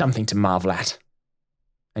 I need something to marvel at.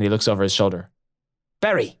 and he looks over his shoulder.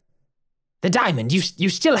 Barry, the diamond, you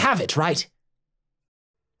still have it, right?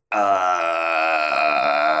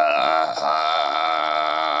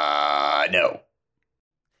 No.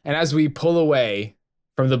 And as we pull away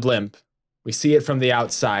from the blimp, we see it from the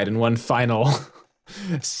outside in one final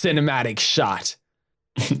cinematic shot.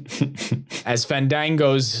 As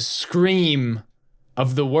Fandango's scream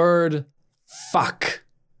of the word fuck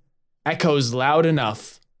echoes loud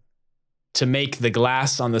enough to make the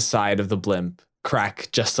glass on the side of the blimp crack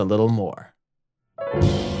just a little more.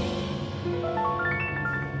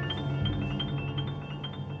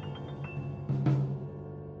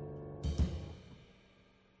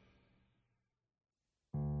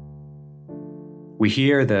 We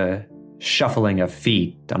hear the shuffling of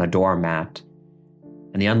feet on a doormat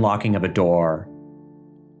and the unlocking of a door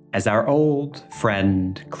as our old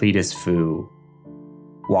friend Cletus Fu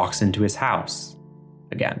walks into his house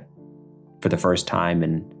again for the first time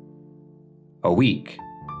in a week.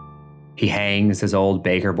 He hangs his old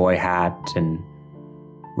baker boy hat and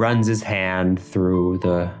runs his hand through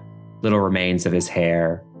the little remains of his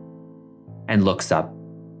hair and looks up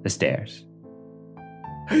the stairs.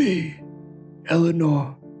 Hey,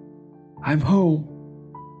 Eleanor, I'm home.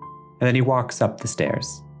 And then he walks up the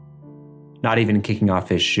stairs, not even kicking off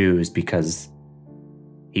his shoes because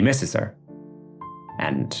he misses her.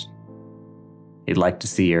 And he'd like to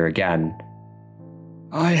see her again.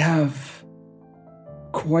 I have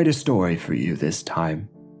quite a story for you this time.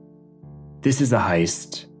 This is a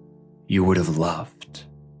heist you would have loved.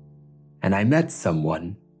 And I met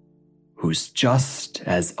someone who's just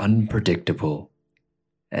as unpredictable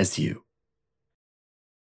as you.